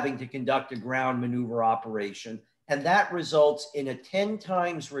without having to conduct a ground maneuver operation. And that results in a 10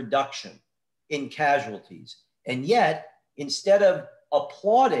 times reduction in casualties. And yet, instead of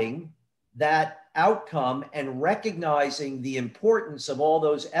applauding that outcome and recognizing the importance of all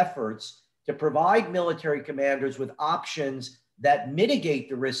those efforts to provide military commanders with options that mitigate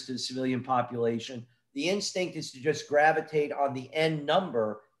the risk to the civilian population, the instinct is to just gravitate on the end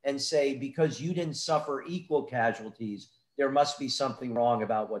number and say, because you didn't suffer equal casualties, there must be something wrong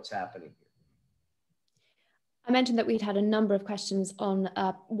about what's happening here. I mentioned that we'd had a number of questions on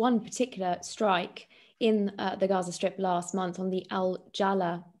one particular strike in the Gaza Strip last month on the Al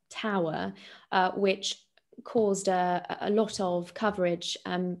Jala Tower, which caused a lot of coverage,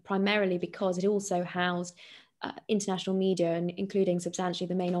 primarily because it also housed international media, and including substantially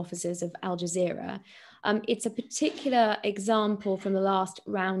the main offices of Al Jazeera. It's a particular example from the last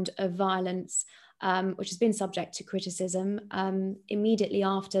round of violence, which has been subject to criticism. Immediately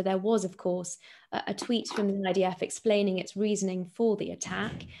after, there was, of course, a tweet from the IDF explaining its reasoning for the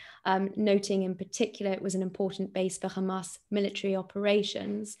attack, noting in particular it was an important base for Hamas military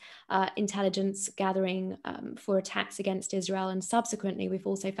operations, intelligence gathering for attacks against Israel, and subsequently we've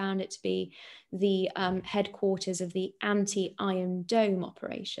also found it to be the headquarters of the anti-Iron Dome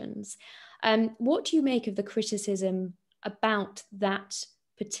operations. What do you make of the criticism about that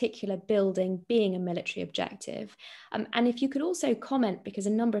particular building being a military objective? And if you could also comment, because a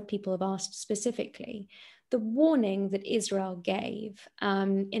number of people have asked specifically, the warning that Israel gave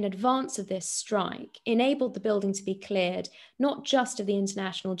in advance of this strike enabled the building to be cleared, not just of the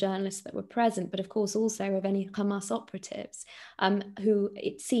international journalists that were present, but of course also of any Hamas operatives, who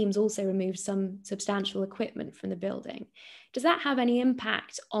it seems also removed some substantial equipment from the building. Does that have any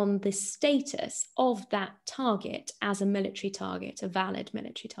impact on the status of that target as a military target, a valid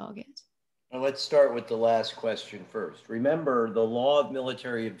military target? Well, let's start with the last question first. Remember, the law of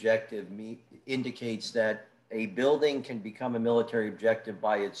military objective indicates that a building can become a military objective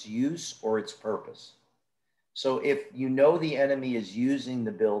by its use or its purpose. So if you know the enemy is using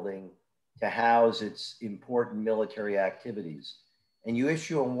the building to house its important military activities, and you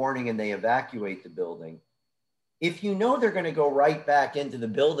issue a warning and they evacuate the building, if you know they're going to go right back into the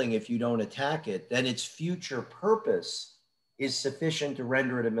building if you don't attack it, then its future purpose is sufficient to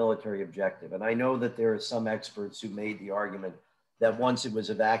render it a military objective. And I know that there are some experts who made the argument that once it was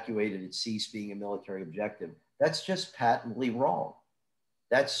evacuated, it ceased being a military objective. That's just patently wrong.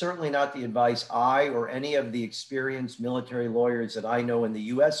 That's certainly not the advice I or any of the experienced military lawyers that I know in the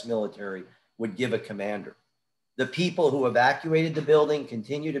US military would give a commander. The people who evacuated the building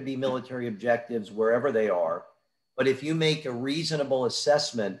continue to be military objectives wherever they are. But if you make a reasonable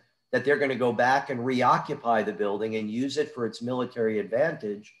assessment that they're going to go back and reoccupy the building and use it for its military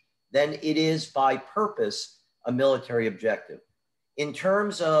advantage, then it is by purpose a military objective. In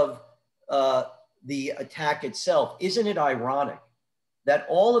terms of the attack itself, isn't it ironic that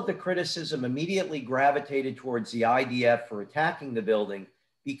all of the criticism immediately gravitated towards the IDF for attacking the building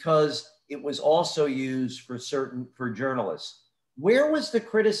because it was also used for journalists? Where was the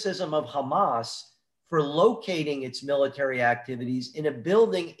criticism of Hamas for locating its military activities in a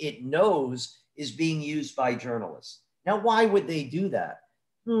building it knows is being used by journalists? Now, why would they do that?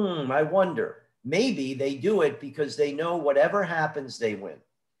 I wonder. Maybe they do it because they know whatever happens, they win.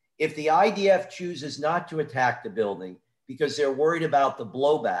 If the IDF chooses not to attack the building because they're worried about the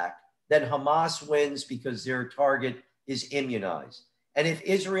blowback, then Hamas wins because their target is immunized. And if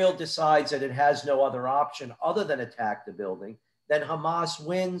Israel decides that it has no other option other than attack the building, then Hamas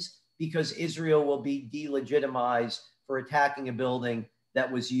wins because Israel will be delegitimized for attacking a building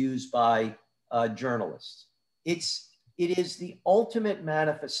that was used by journalists. It is the ultimate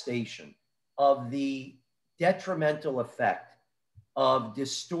manifestation of the detrimental effect of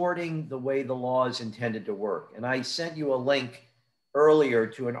distorting the way the law is intended to work. And I sent you a link earlier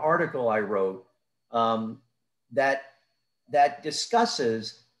to an article I wrote that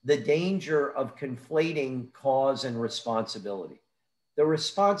discusses the danger of conflating cause and responsibility. The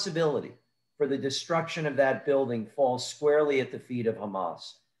responsibility for the destruction of that building falls squarely at the feet of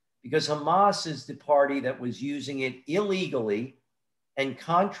Hamas, because Hamas is the party that was using it illegally and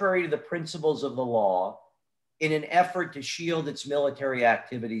contrary to the principles of the law in an effort to shield its military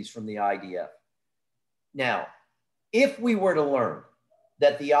activities from the IDF. Now, if we were to learn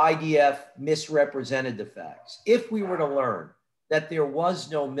that the IDF misrepresented the facts, if we were to learn that there was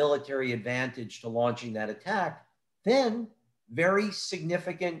no military advantage to launching that attack, then very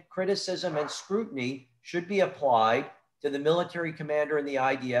significant criticism and scrutiny should be applied to the military commander in the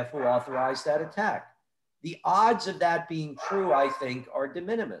IDF who authorized that attack. The odds of that being true, I think, are de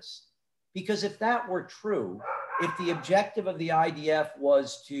minimis. Because if that were true, if the objective of the IDF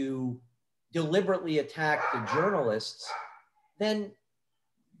was to deliberately attack the journalists, then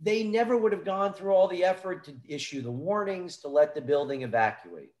they never would have gone through all the effort to issue the warnings, to let the building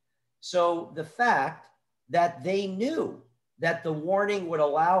evacuate. So the fact that they knew that the warning would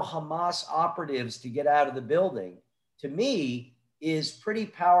allow Hamas operatives to get out of the building, to me, is pretty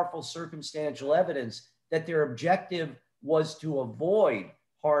powerful circumstantial evidence that their objective was to avoid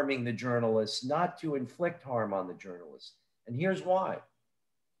harming the journalists, not to inflict harm on the journalists. And here's why.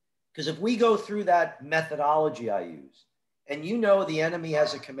 Because if we go through that methodology I use, and you know the enemy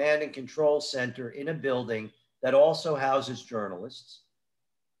has a command and control center in a building that also houses journalists,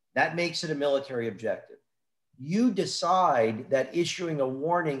 that makes it a military objective. You decide that issuing a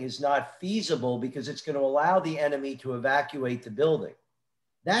warning is not feasible because it's going to allow the enemy to evacuate the building.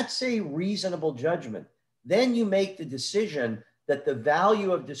 That's a reasonable judgment. Then you make the decision that the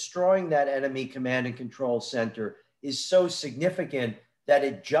value of destroying that enemy command and control center is so significant that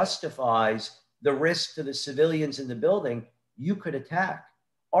it justifies the risk to the civilians in the building. You could attack.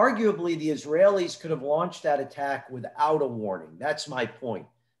 Arguably, the Israelis could have launched that attack without a warning. That's my point.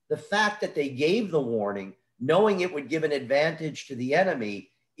 The fact that they gave the warning, knowing it would give an advantage to the enemy,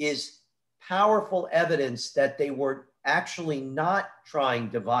 is powerful evidence that they were actually not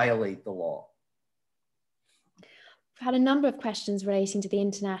trying to violate the law. We've had a number of questions relating to the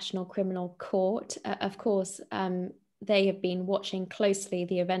International Criminal Court. Of course, they have been watching closely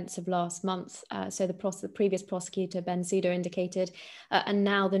the events of last month. So the previous prosecutor, Ben Souda, indicated, and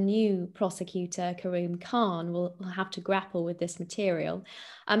now the new prosecutor, Karim Khan, will have to grapple with this material.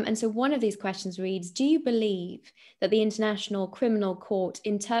 And so one of these questions reads, do you believe that the International Criminal Court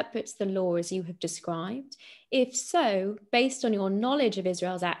interprets the law as you have described? If so, based on your knowledge of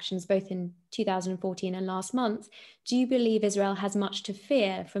Israel's actions, both in 2014 and last month, do you believe Israel has much to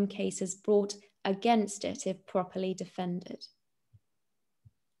fear from cases brought against it if properly defended?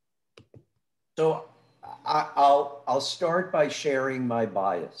 So I'll start by sharing my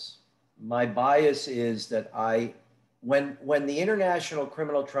bias. My bias is that when the International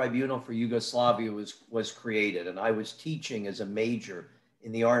Criminal Tribunal for Yugoslavia was created, and I was teaching as a major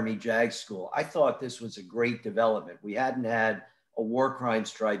in the Army JAG School, I thought this was a great development. We hadn't had a war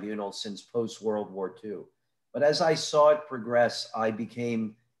crimes tribunal since post-World War II. But as I saw it progress, I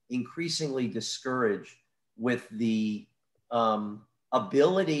became increasingly discouraged with the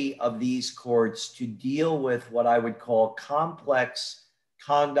ability of these courts to deal with what I would call complex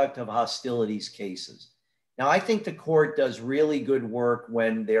conduct of hostilities cases. Now, I think the court does really good work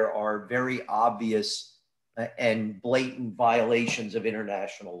when there are very obvious and blatant violations of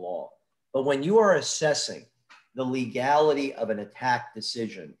international law. But when you are assessing the legality of an attack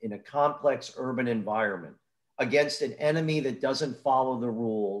decision in a complex urban environment against an enemy that doesn't follow the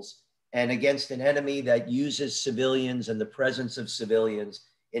rules and against an enemy that uses civilians and the presence of civilians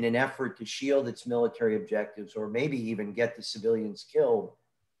in an effort to shield its military objectives or maybe even get the civilians killed,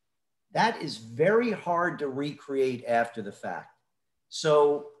 that is very hard to recreate after the fact.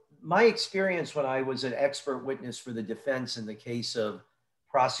 So my experience when I was an expert witness for the defense in the case of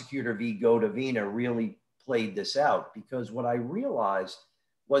Prosecutor V. Godavina really played this out, because what I realized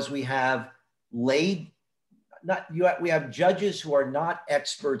was we have judges who are not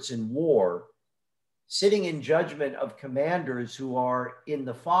experts in war sitting in judgment of commanders who are in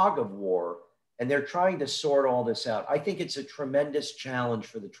the fog of war, and they're trying to sort all this out. I think it's a tremendous challenge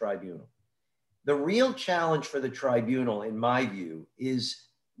for the tribunal. The real challenge for the tribunal, in my view, is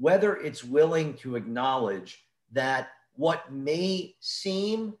whether it's willing to acknowledge that what may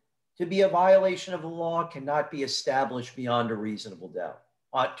seem to be a violation of the law cannot be established beyond a reasonable doubt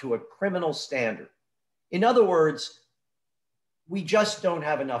to a criminal standard. In other words, we just don't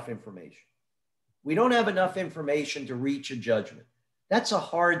have enough information. We don't have enough information to reach a judgment. That's a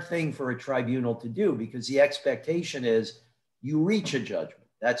hard thing for a tribunal to do, because the expectation is you reach a judgment.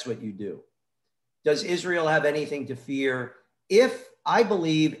 That's what you do. Does Israel have anything to fear? I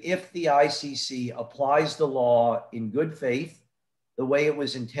believe if the ICC applies the law in good faith the way it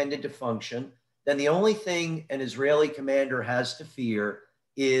was intended to function, then the only thing an Israeli commander has to fear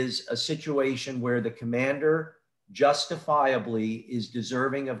is a situation where the commander justifiably is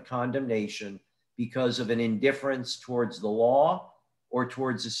deserving of condemnation because of an indifference towards the law or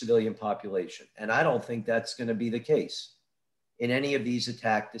towards the civilian population. And I don't think that's going to be the case in any of these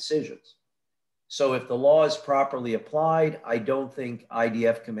attack decisions. So if the law is properly applied, I don't think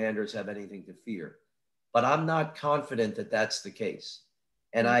IDF commanders have anything to fear. But I'm not confident that that's the case.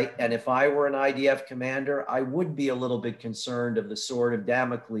 And if I were an IDF commander, I would be a little bit concerned of the sword of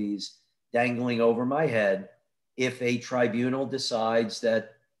Damocles dangling over my head if a tribunal decides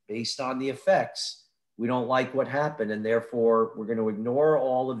that based on the effects, we don't like what happened, and therefore we're going to ignore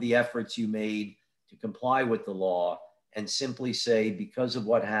all of the efforts you made to comply with the law and simply say, because of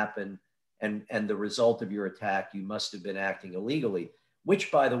what happened and the result of your attack, you must have been acting illegally,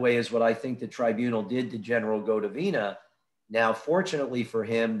 which, by the way, is what I think the tribunal did to General Gotovina. Now, fortunately for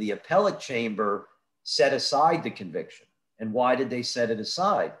him, the appellate chamber set aside the conviction. And why did they set it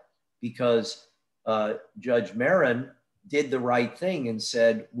aside? Because Judge Marin did the right thing and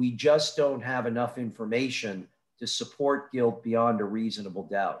said, we just don't have enough information to support guilt beyond a reasonable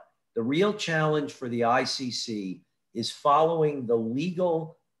doubt. The real challenge for the ICC is following the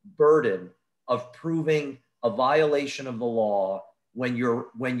legal burden of proving a violation of the law when you're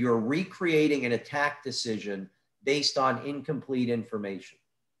recreating an attack decision based on incomplete information.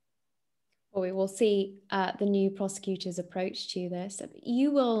 Well, we will see the new prosecutor's approach to this.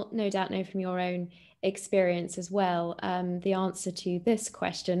 You will no doubt know from your own experience as well the answer to this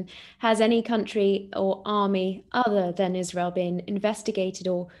question. Has any country or army other than Israel been investigated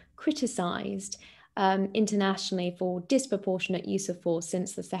or criticized internationally for disproportionate use of force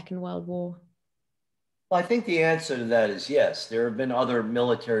since the Second World War? Well, I think the answer to that is yes. There have been other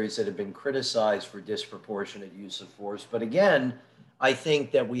militaries that have been criticized for disproportionate use of force. But again, I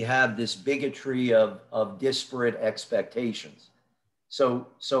think that we have this bigotry of disparate expectations. So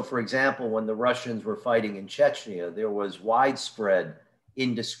for example, when the Russians were fighting in Chechnya, there was widespread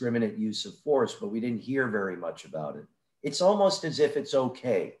indiscriminate use of force, but we didn't hear very much about it. It's almost as if it's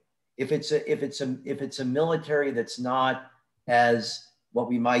okay. If it's a military that's not as, what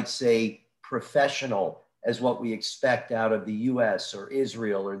we might say, professional as what we expect out of the US or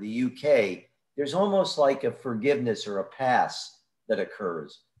Israel or the UK, there's almost like a forgiveness or a pass that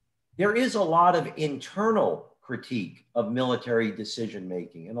occurs. There is a lot of internal critique of military decision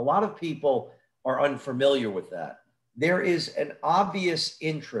making, and a lot of people are unfamiliar with that. There is an obvious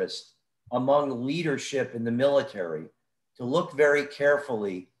interest among leadership in the military to look very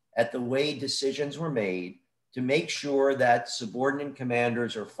carefully at the way decisions were made to make sure that subordinate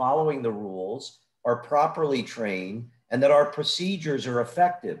commanders are following the rules, are properly trained, and that our procedures are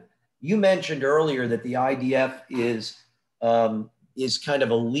effective. You mentioned earlier that the IDF is kind of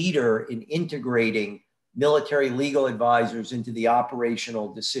a leader in integrating military legal advisors into the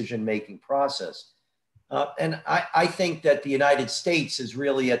operational decision-making process. And I think that the United States is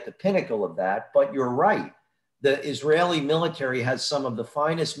really at the pinnacle of that, but you're right. The Israeli military has some of the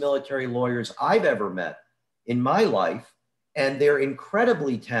finest military lawyers I've ever met in my life, and they're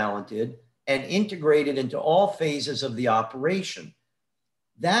incredibly talented and integrated into all phases of the operation.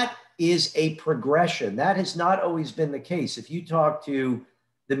 That is a progression. That has not always been the case. If you talk to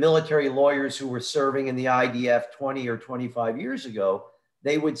the military lawyers who were serving in the IDF 20 or 25 years ago,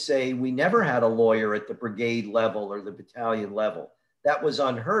 they would say, we never had a lawyer at the brigade level or the battalion level. That was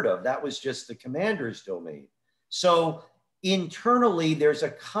unheard of. That was just the commander's domain. So internally, there's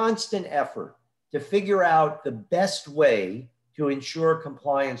a constant effort to figure out the best way to ensure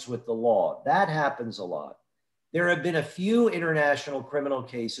compliance with the law. That happens a lot. There have been a few international criminal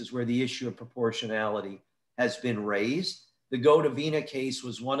cases where the issue of proportionality has been raised. The Gotovina case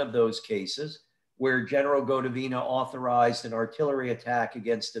was one of those cases where General Gotovina authorized an artillery attack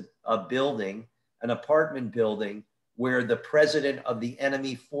against a building, an apartment building, where the president of the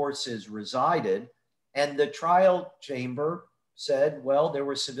enemy forces resided. And the trial chamber said, well, there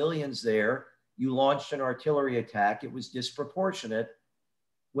were civilians there. You launched an artillery attack. It was disproportionate,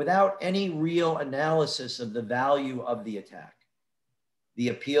 without any real analysis of the value of the attack. The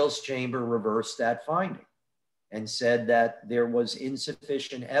appeals chamber reversed that finding and said that there was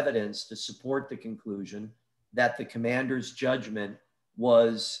insufficient evidence to support the conclusion that the commander's judgment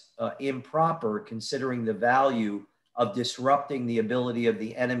was improper, considering the value of disrupting the ability of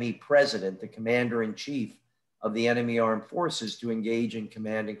the enemy president, the commander-in-chief of the enemy armed forces, to engage in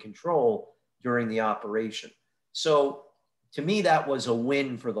command and control during the operation. So to me, that was a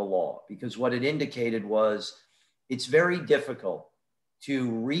win for the law, because what it indicated was it's very difficult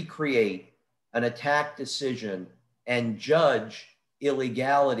to recreate an attack decision and judge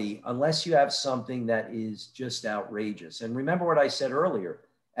illegality unless you have something that is just outrageous. And remember what I said earlier,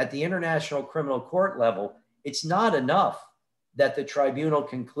 at the International Criminal Court level, it's not enough that the tribunal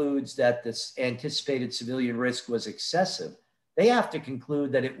concludes that this anticipated civilian risk was excessive. They have to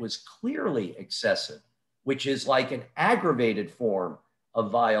conclude that it was clearly excessive, which is like an aggravated form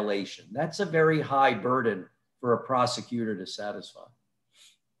of violation. That's a very high burden for a prosecutor to satisfy.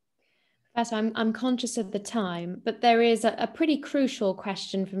 Professor, I'm conscious of the time, but there is a pretty crucial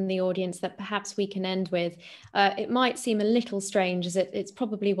question from the audience that perhaps we can end with. It might seem a little strange, as it's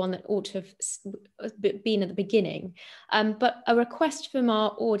probably one that ought to have been at the beginning, but a request from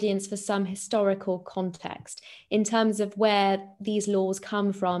our audience for some historical context in terms of where these laws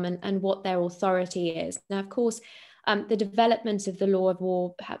come from and what their authority is. Now, of course, the development of the law of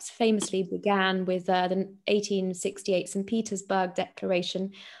war perhaps famously began with the 1868 St. Petersburg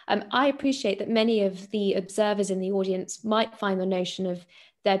Declaration. I appreciate that many of the observers in the audience might find the notion of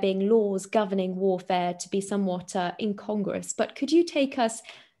there being laws governing warfare to be somewhat incongruous, but could you take us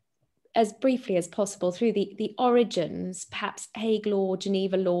as briefly as possible through the origins, perhaps Hague law,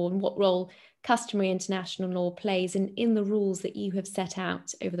 Geneva law, and what role customary international law plays in the rules that you have set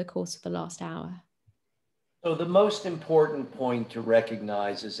out over the course of the last hour? So the most important point to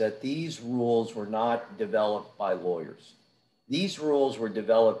recognize is that these rules were not developed by lawyers. These rules were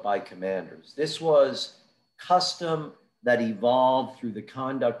developed by commanders. This was custom that evolved through the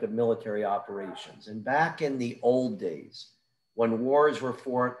conduct of military operations. And back in the old days, when wars were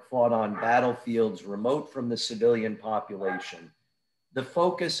fought on battlefields remote from the civilian population, the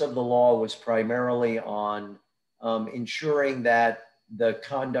focus of the law was primarily on ensuring that the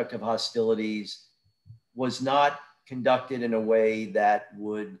conduct of hostilities was not conducted in a way that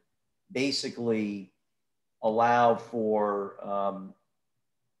would basically allow for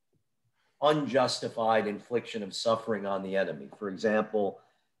unjustified infliction of suffering on the enemy. For example,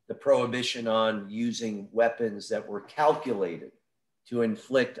 the prohibition on using weapons that were calculated to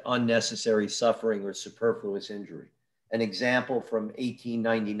inflict unnecessary suffering or superfluous injury. An example from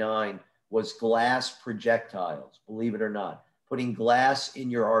 1899 was glass projectiles, believe it or not, putting glass in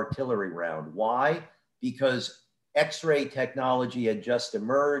your artillery round. Why? Because X-ray technology had just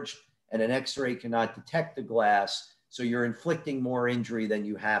emerged and an X-ray cannot detect the glass, so you're inflicting more injury than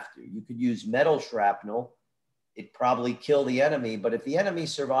you have to. You could use metal shrapnel, it'd probably kill the enemy, but if the enemy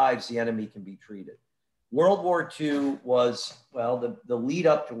survives, the enemy can be treated. World War II was, well, the lead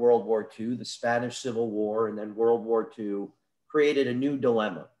up to World War II, the Spanish Civil War, and then World War II created a new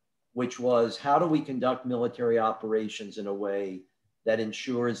dilemma, which was how do we conduct military operations in a way that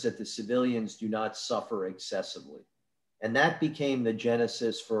ensures that the civilians do not suffer excessively. And that became the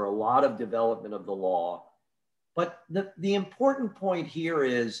genesis for a lot of development of the law. But the important point here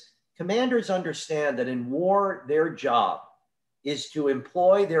is commanders understand that in war, their job is to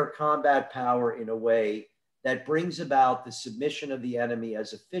employ their combat power in a way that brings about the submission of the enemy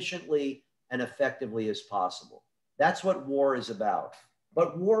as efficiently and effectively as possible. That's what war is about.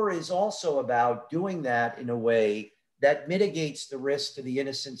 But war is also about doing that in a way that mitigates the risk to the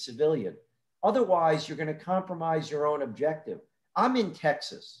innocent civilian. Otherwise, you're going to compromise your own objective. I'm in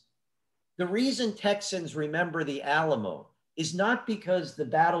Texas. The reason Texans remember the Alamo is not because the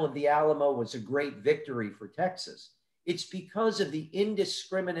Battle of the Alamo was a great victory for Texas. It's because of the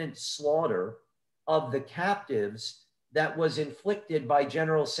indiscriminate slaughter of the captives that was inflicted by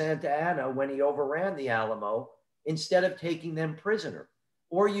General Santa Anna when he overran the Alamo instead of taking them prisoner.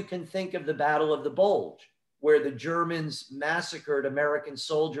 Or you can think of the Battle of the Bulge, where the Germans massacred American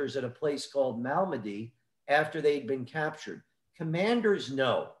soldiers at a place called Malmedy after they'd been captured. Commanders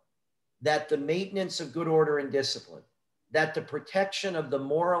know that the maintenance of good order and discipline, that the protection of the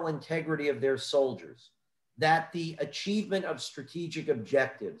moral integrity of their soldiers, that the achievement of strategic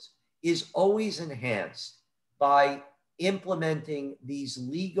objectives is always enhanced by implementing these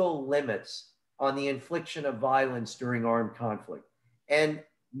legal limits on the infliction of violence during armed conflict. And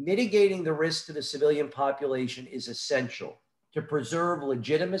mitigating the risk to the civilian population is essential to preserve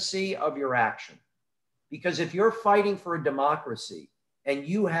legitimacy of your action. Because if you're fighting for a democracy and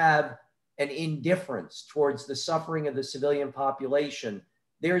you have an indifference towards the suffering of the civilian population,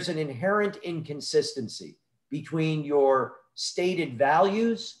 there's an inherent inconsistency between your stated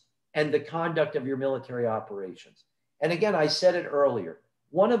values and the conduct of your military operations. And again, I said it earlier,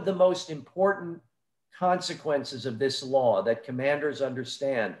 one of the most important consequences of this law that commanders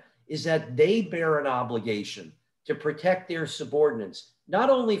understand is that they bear an obligation to protect their subordinates, not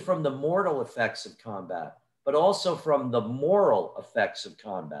only from the mortal effects of combat, but also from the moral effects of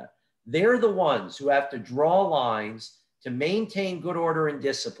combat. They're the ones who have to draw lines to maintain good order and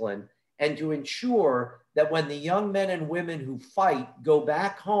discipline and to ensure that when the young men and women who fight go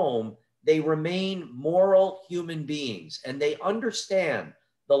back home, they remain moral human beings, and they understand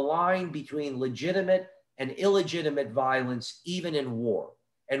the line between legitimate and illegitimate violence, even in war.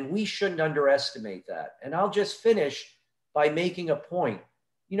 And we shouldn't underestimate that. And I'll just finish by making a point.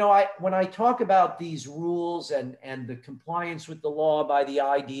 You know, when I talk about these rules and the compliance with the law by the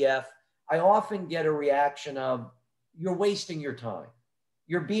IDF, I often get a reaction of, you're wasting your time.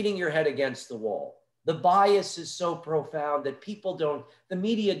 You're beating your head against the wall. The bias is so profound that people don't, the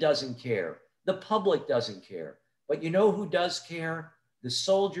media doesn't care. The public doesn't care. But you know who does care? The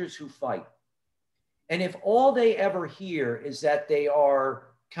soldiers who fight. And if all they ever hear is that they are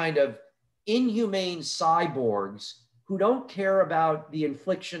kind of inhumane cyborgs who don't care about the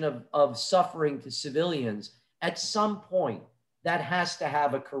infliction of suffering to civilians, at some point that has to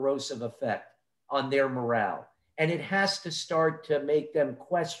have a corrosive effect on their morale. And it has to start to make them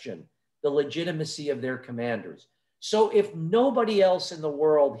question the legitimacy of their commanders. So if nobody else in the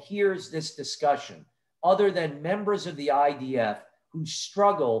world hears this discussion, other than members of the IDF who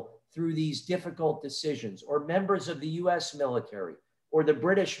struggle through these difficult decisions, or members of the US military, or the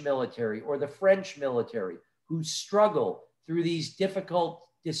British military, or the French military, who struggle through these difficult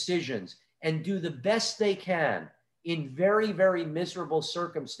decisions and do the best they can in very, very miserable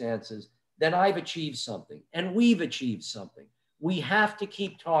circumstances, then I've achieved something, and we've achieved something. We have to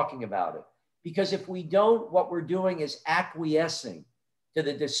keep talking about it, because if we don't, what we're doing is acquiescing to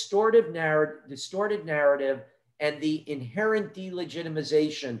the distorted narrative and the inherent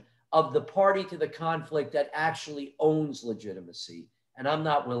delegitimization of the party to the conflict that actually owns legitimacy. And I'm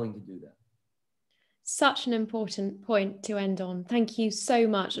not willing to do that. Such an important point to end on. Thank you so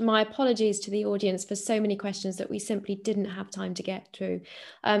much. My apologies to the audience for so many questions that we simply didn't have time to get through.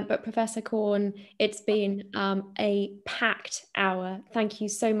 But Professor Corn, it's been a packed hour. Thank you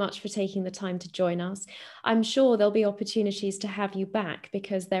so much for taking the time to join us. I'm sure there'll be opportunities to have you back,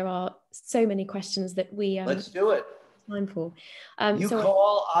 because there are so many questions that we let's do it. Time for. You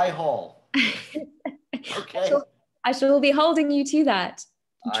call, I haul. Okay. I shall be holding you to that.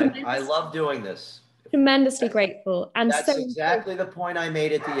 I love doing this. Tremendously grateful. And that's exactly the point I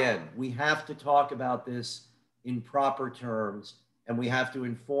made at the end. We have to talk about this in proper terms, and we have to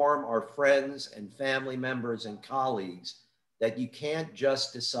inform our friends and family members and colleagues that you can't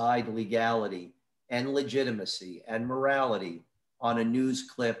just decide legality and legitimacy and morality on a news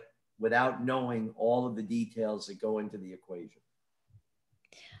clip without knowing all of the details that go into the equation.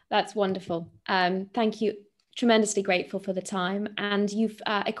 That's wonderful. Thank you. Tremendously grateful for the time, and you've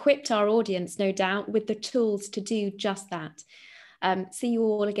equipped our audience, no doubt, with the tools to do just that. See you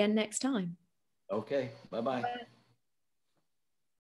all again next time. Okay, bye-bye.